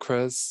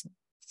chakras,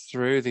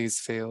 through these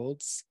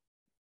fields,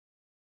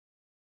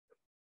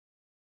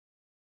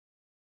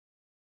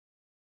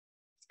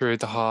 through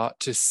the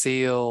heart, to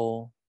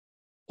seal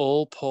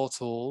all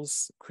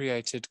portals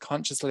created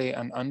consciously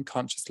and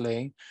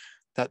unconsciously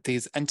that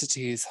these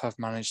entities have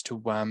managed to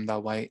worm their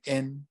way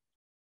in.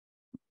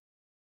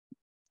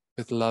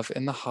 With love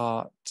in the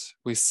heart,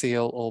 we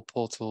seal all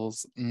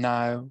portals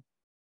now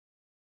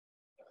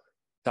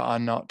that are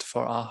not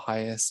for our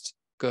highest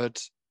good.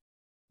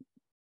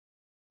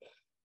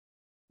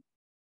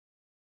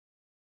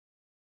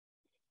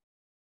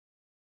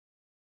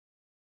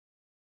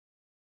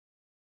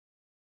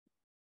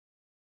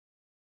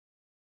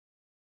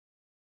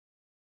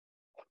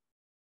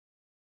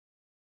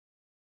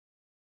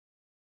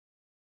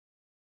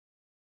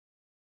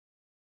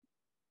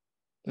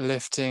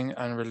 Lifting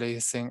and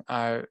releasing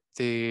out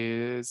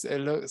these, it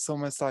looks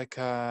almost like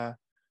a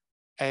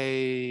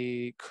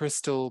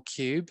crystal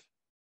cube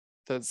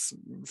that's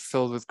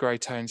filled with grey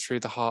tones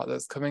through the heart,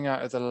 that's coming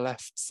out of the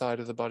left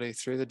side of the body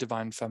through the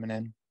divine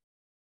feminine.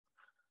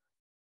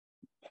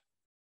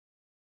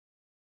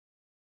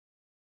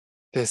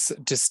 This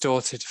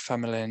distorted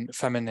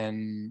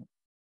feminine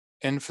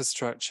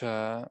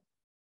infrastructure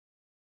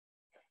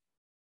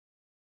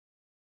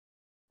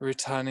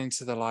returning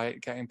to the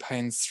light, getting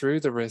pains through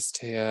the wrist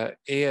here.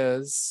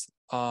 Ears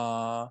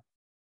are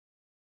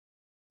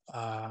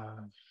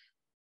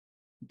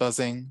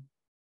buzzing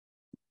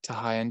to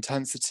high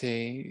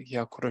intensity.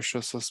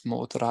 Yakuroshosos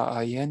motra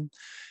ayen.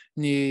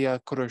 Ni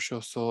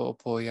yakuroshoso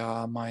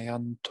opoya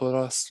mayan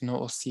toras no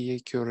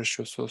osi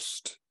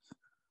kuroshosost.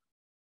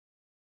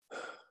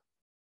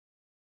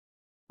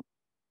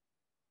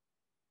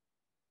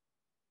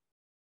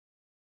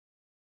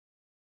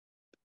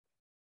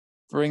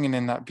 Bringing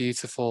in that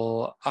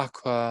beautiful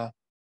aqua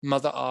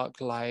mother arc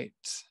light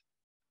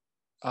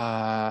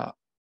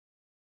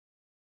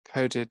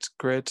coded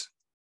grid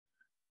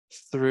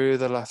through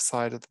the left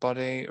side of the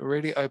body,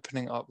 really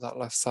opening up that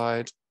left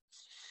side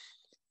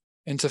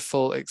into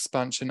full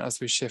expansion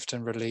as we shift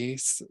and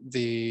release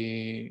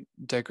the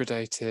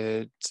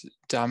degraded,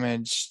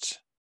 damaged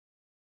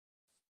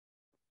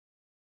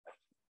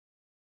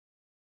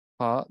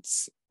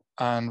parts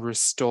and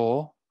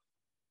restore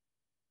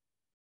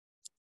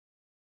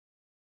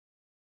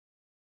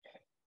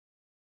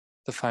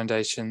the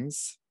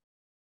foundations,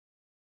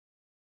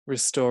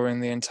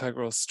 restoring the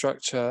integral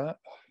structure,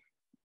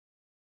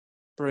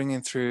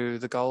 bringing through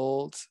the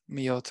gold,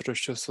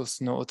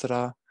 miyotrushosos no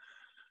otra,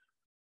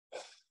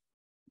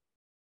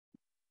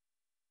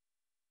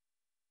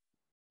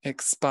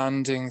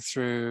 expanding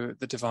through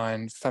the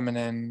divine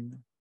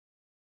feminine.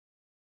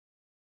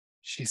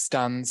 She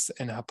stands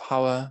in her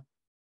power.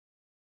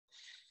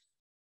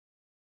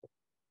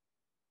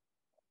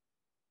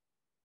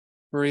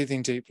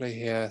 Breathing deeply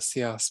here,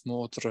 sias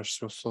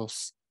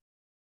motrushosos.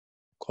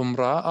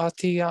 Kumra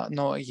atia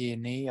no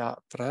yenia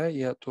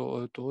praya to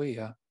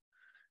odoya.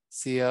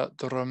 Sia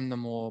drum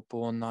namo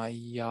bona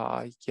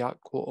ya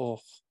yako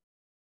och.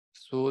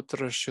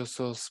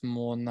 Sutrushosos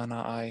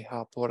monana ai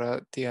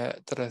hapora dia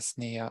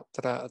dresnia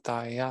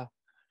daya.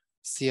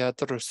 Sia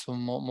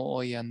drusumo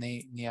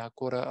moyani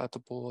niakura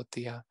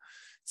atapotia.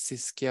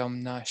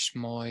 Siskiam nash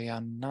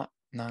moyana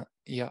na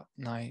ya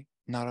nai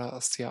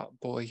narasya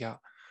boya.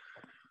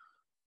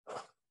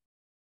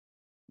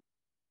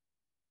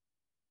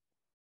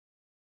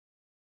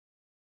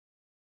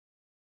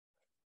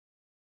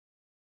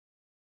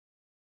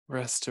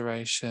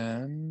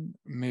 Restoration,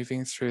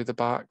 moving through the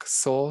back,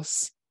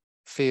 source,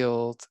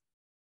 field,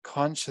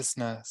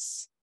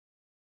 consciousness,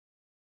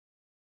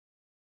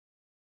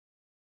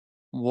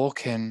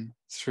 walking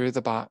through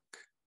the back,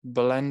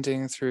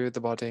 blending through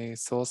the body,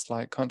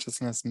 source-like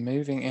consciousness,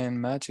 moving in,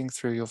 merging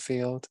through your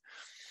field.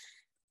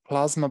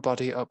 Plasma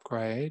body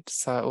upgrade,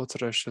 sa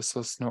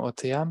otroshosos no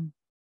otiam,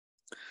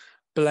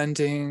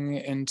 blending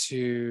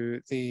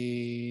into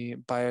the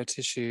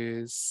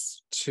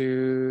biotissues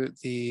to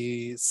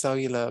the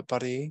cellular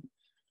body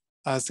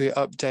as we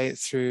update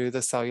through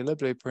the cellular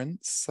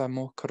blueprints,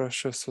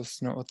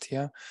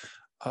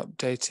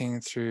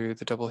 updating through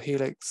the double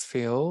helix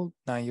field,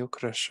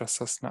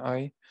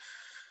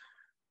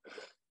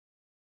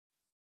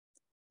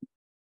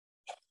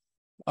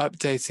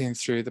 updating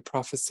through the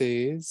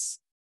prophecies,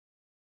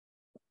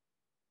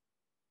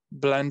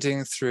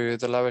 blending through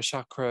the lower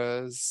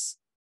chakras,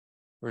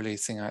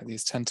 releasing out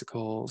these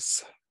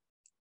tentacles,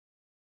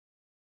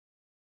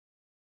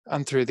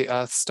 and through the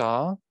Earth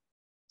Star,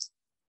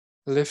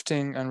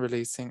 lifting and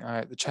releasing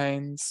out the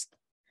chains,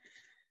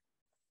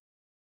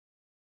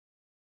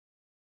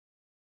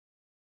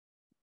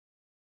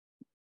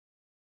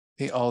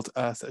 the old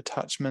earth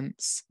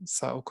attachments,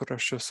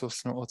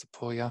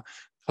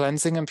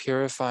 cleansing and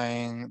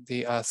purifying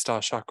the Earth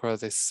Star chakra,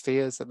 the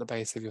spheres at the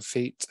base of your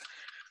feet,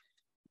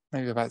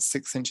 maybe about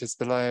 6 inches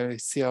below,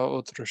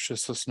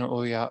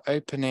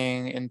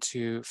 opening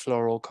into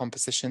floral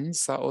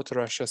compositions,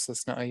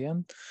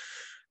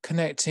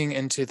 connecting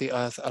into the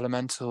earth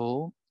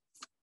elemental.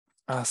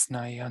 And as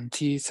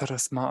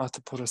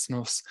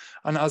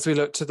we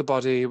look to the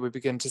body, we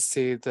begin to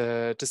see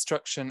the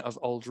destruction of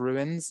old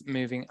ruins,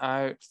 moving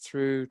out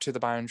through to the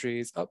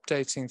boundaries,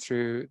 updating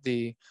through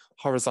the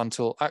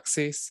horizontal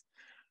axis,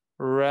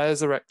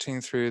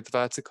 resurrecting through the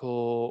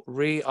vertical,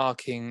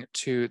 re-arcing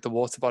to the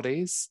water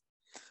bodies,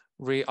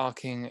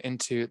 re-arcing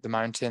into the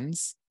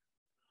mountains,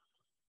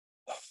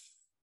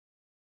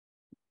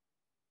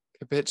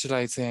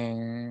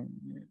 capitulating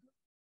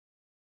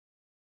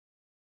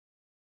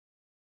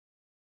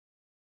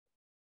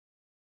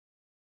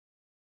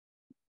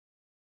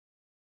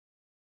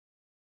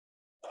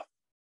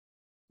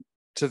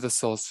to the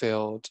source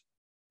field,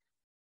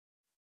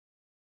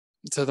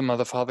 to the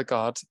Mother, Father,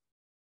 God,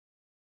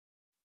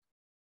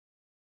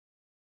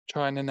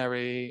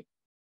 trinary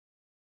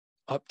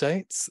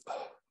updates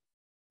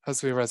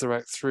as we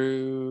resurrect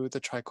through the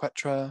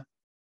triquetra,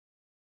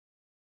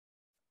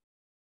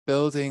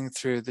 building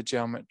through the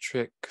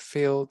geometric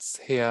fields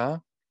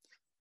here.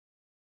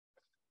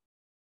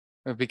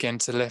 We begin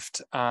to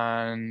lift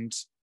and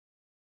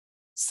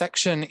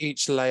section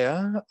each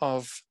layer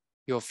of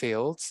your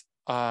field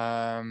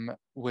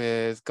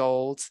with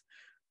gold,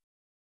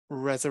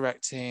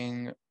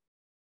 resurrecting,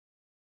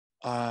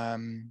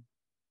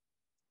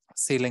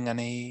 sealing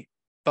any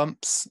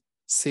bumps,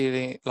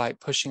 sealing, like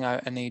pushing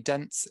out any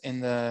dents in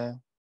the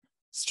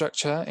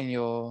structure in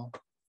your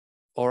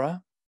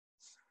aura,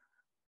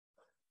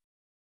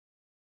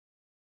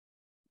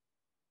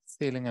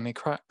 sealing any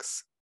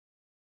cracks.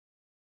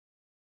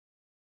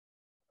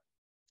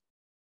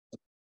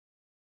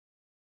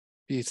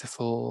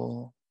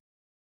 Beautiful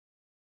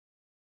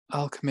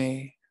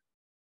alchemy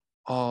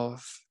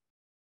of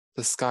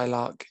the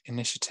Skylark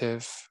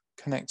initiative,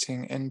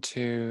 connecting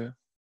into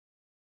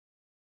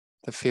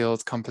the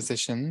field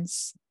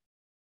compositions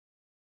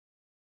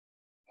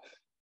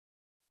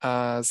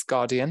as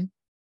guardian,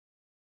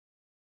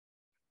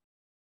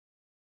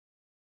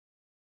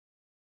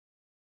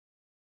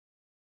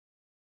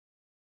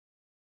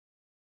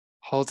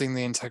 holding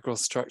the integral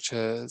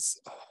structures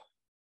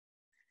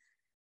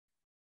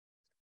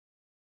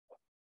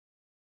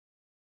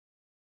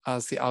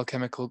as the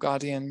alchemical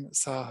guardian,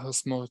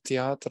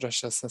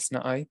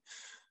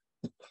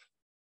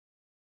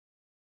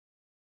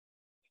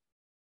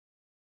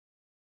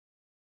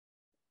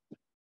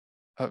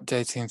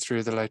 updating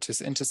through the lotus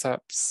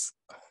intercepts,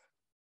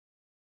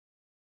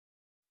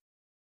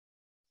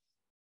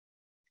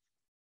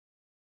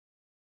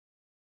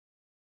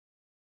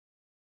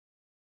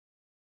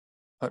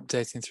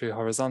 updating through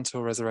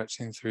horizontal,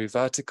 resurrecting through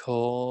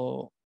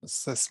vertical,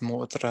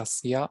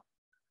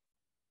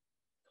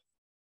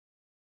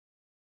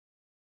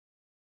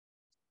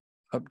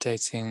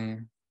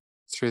 updating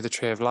through the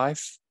tree of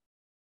life,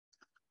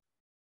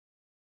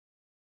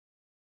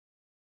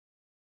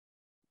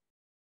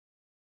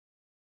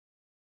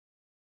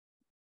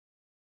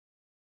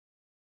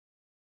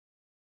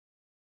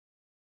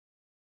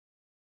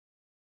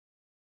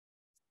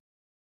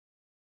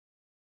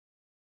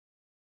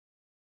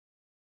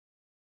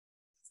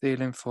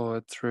 stealing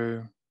forward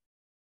through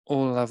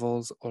all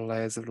levels or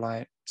layers of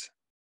light,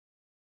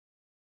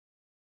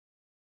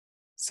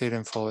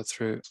 stealing forward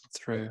through,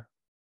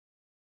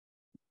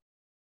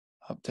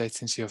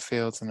 updating to your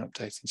fields and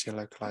updating to your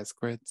localized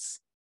grids.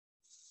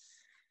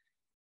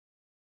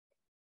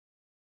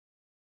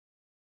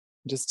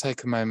 Just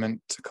take a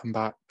moment to come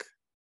back.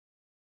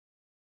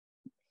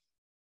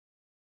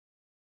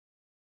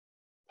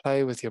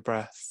 Play with your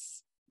breath.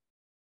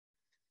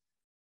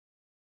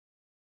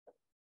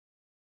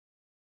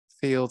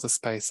 Feel the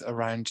space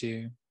around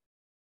you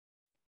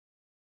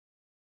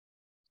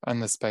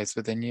and the space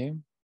within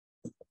you.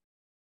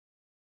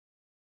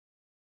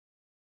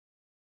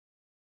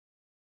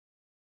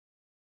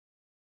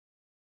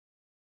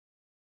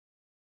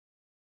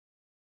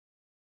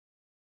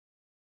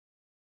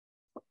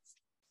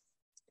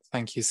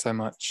 Thank you so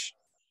much.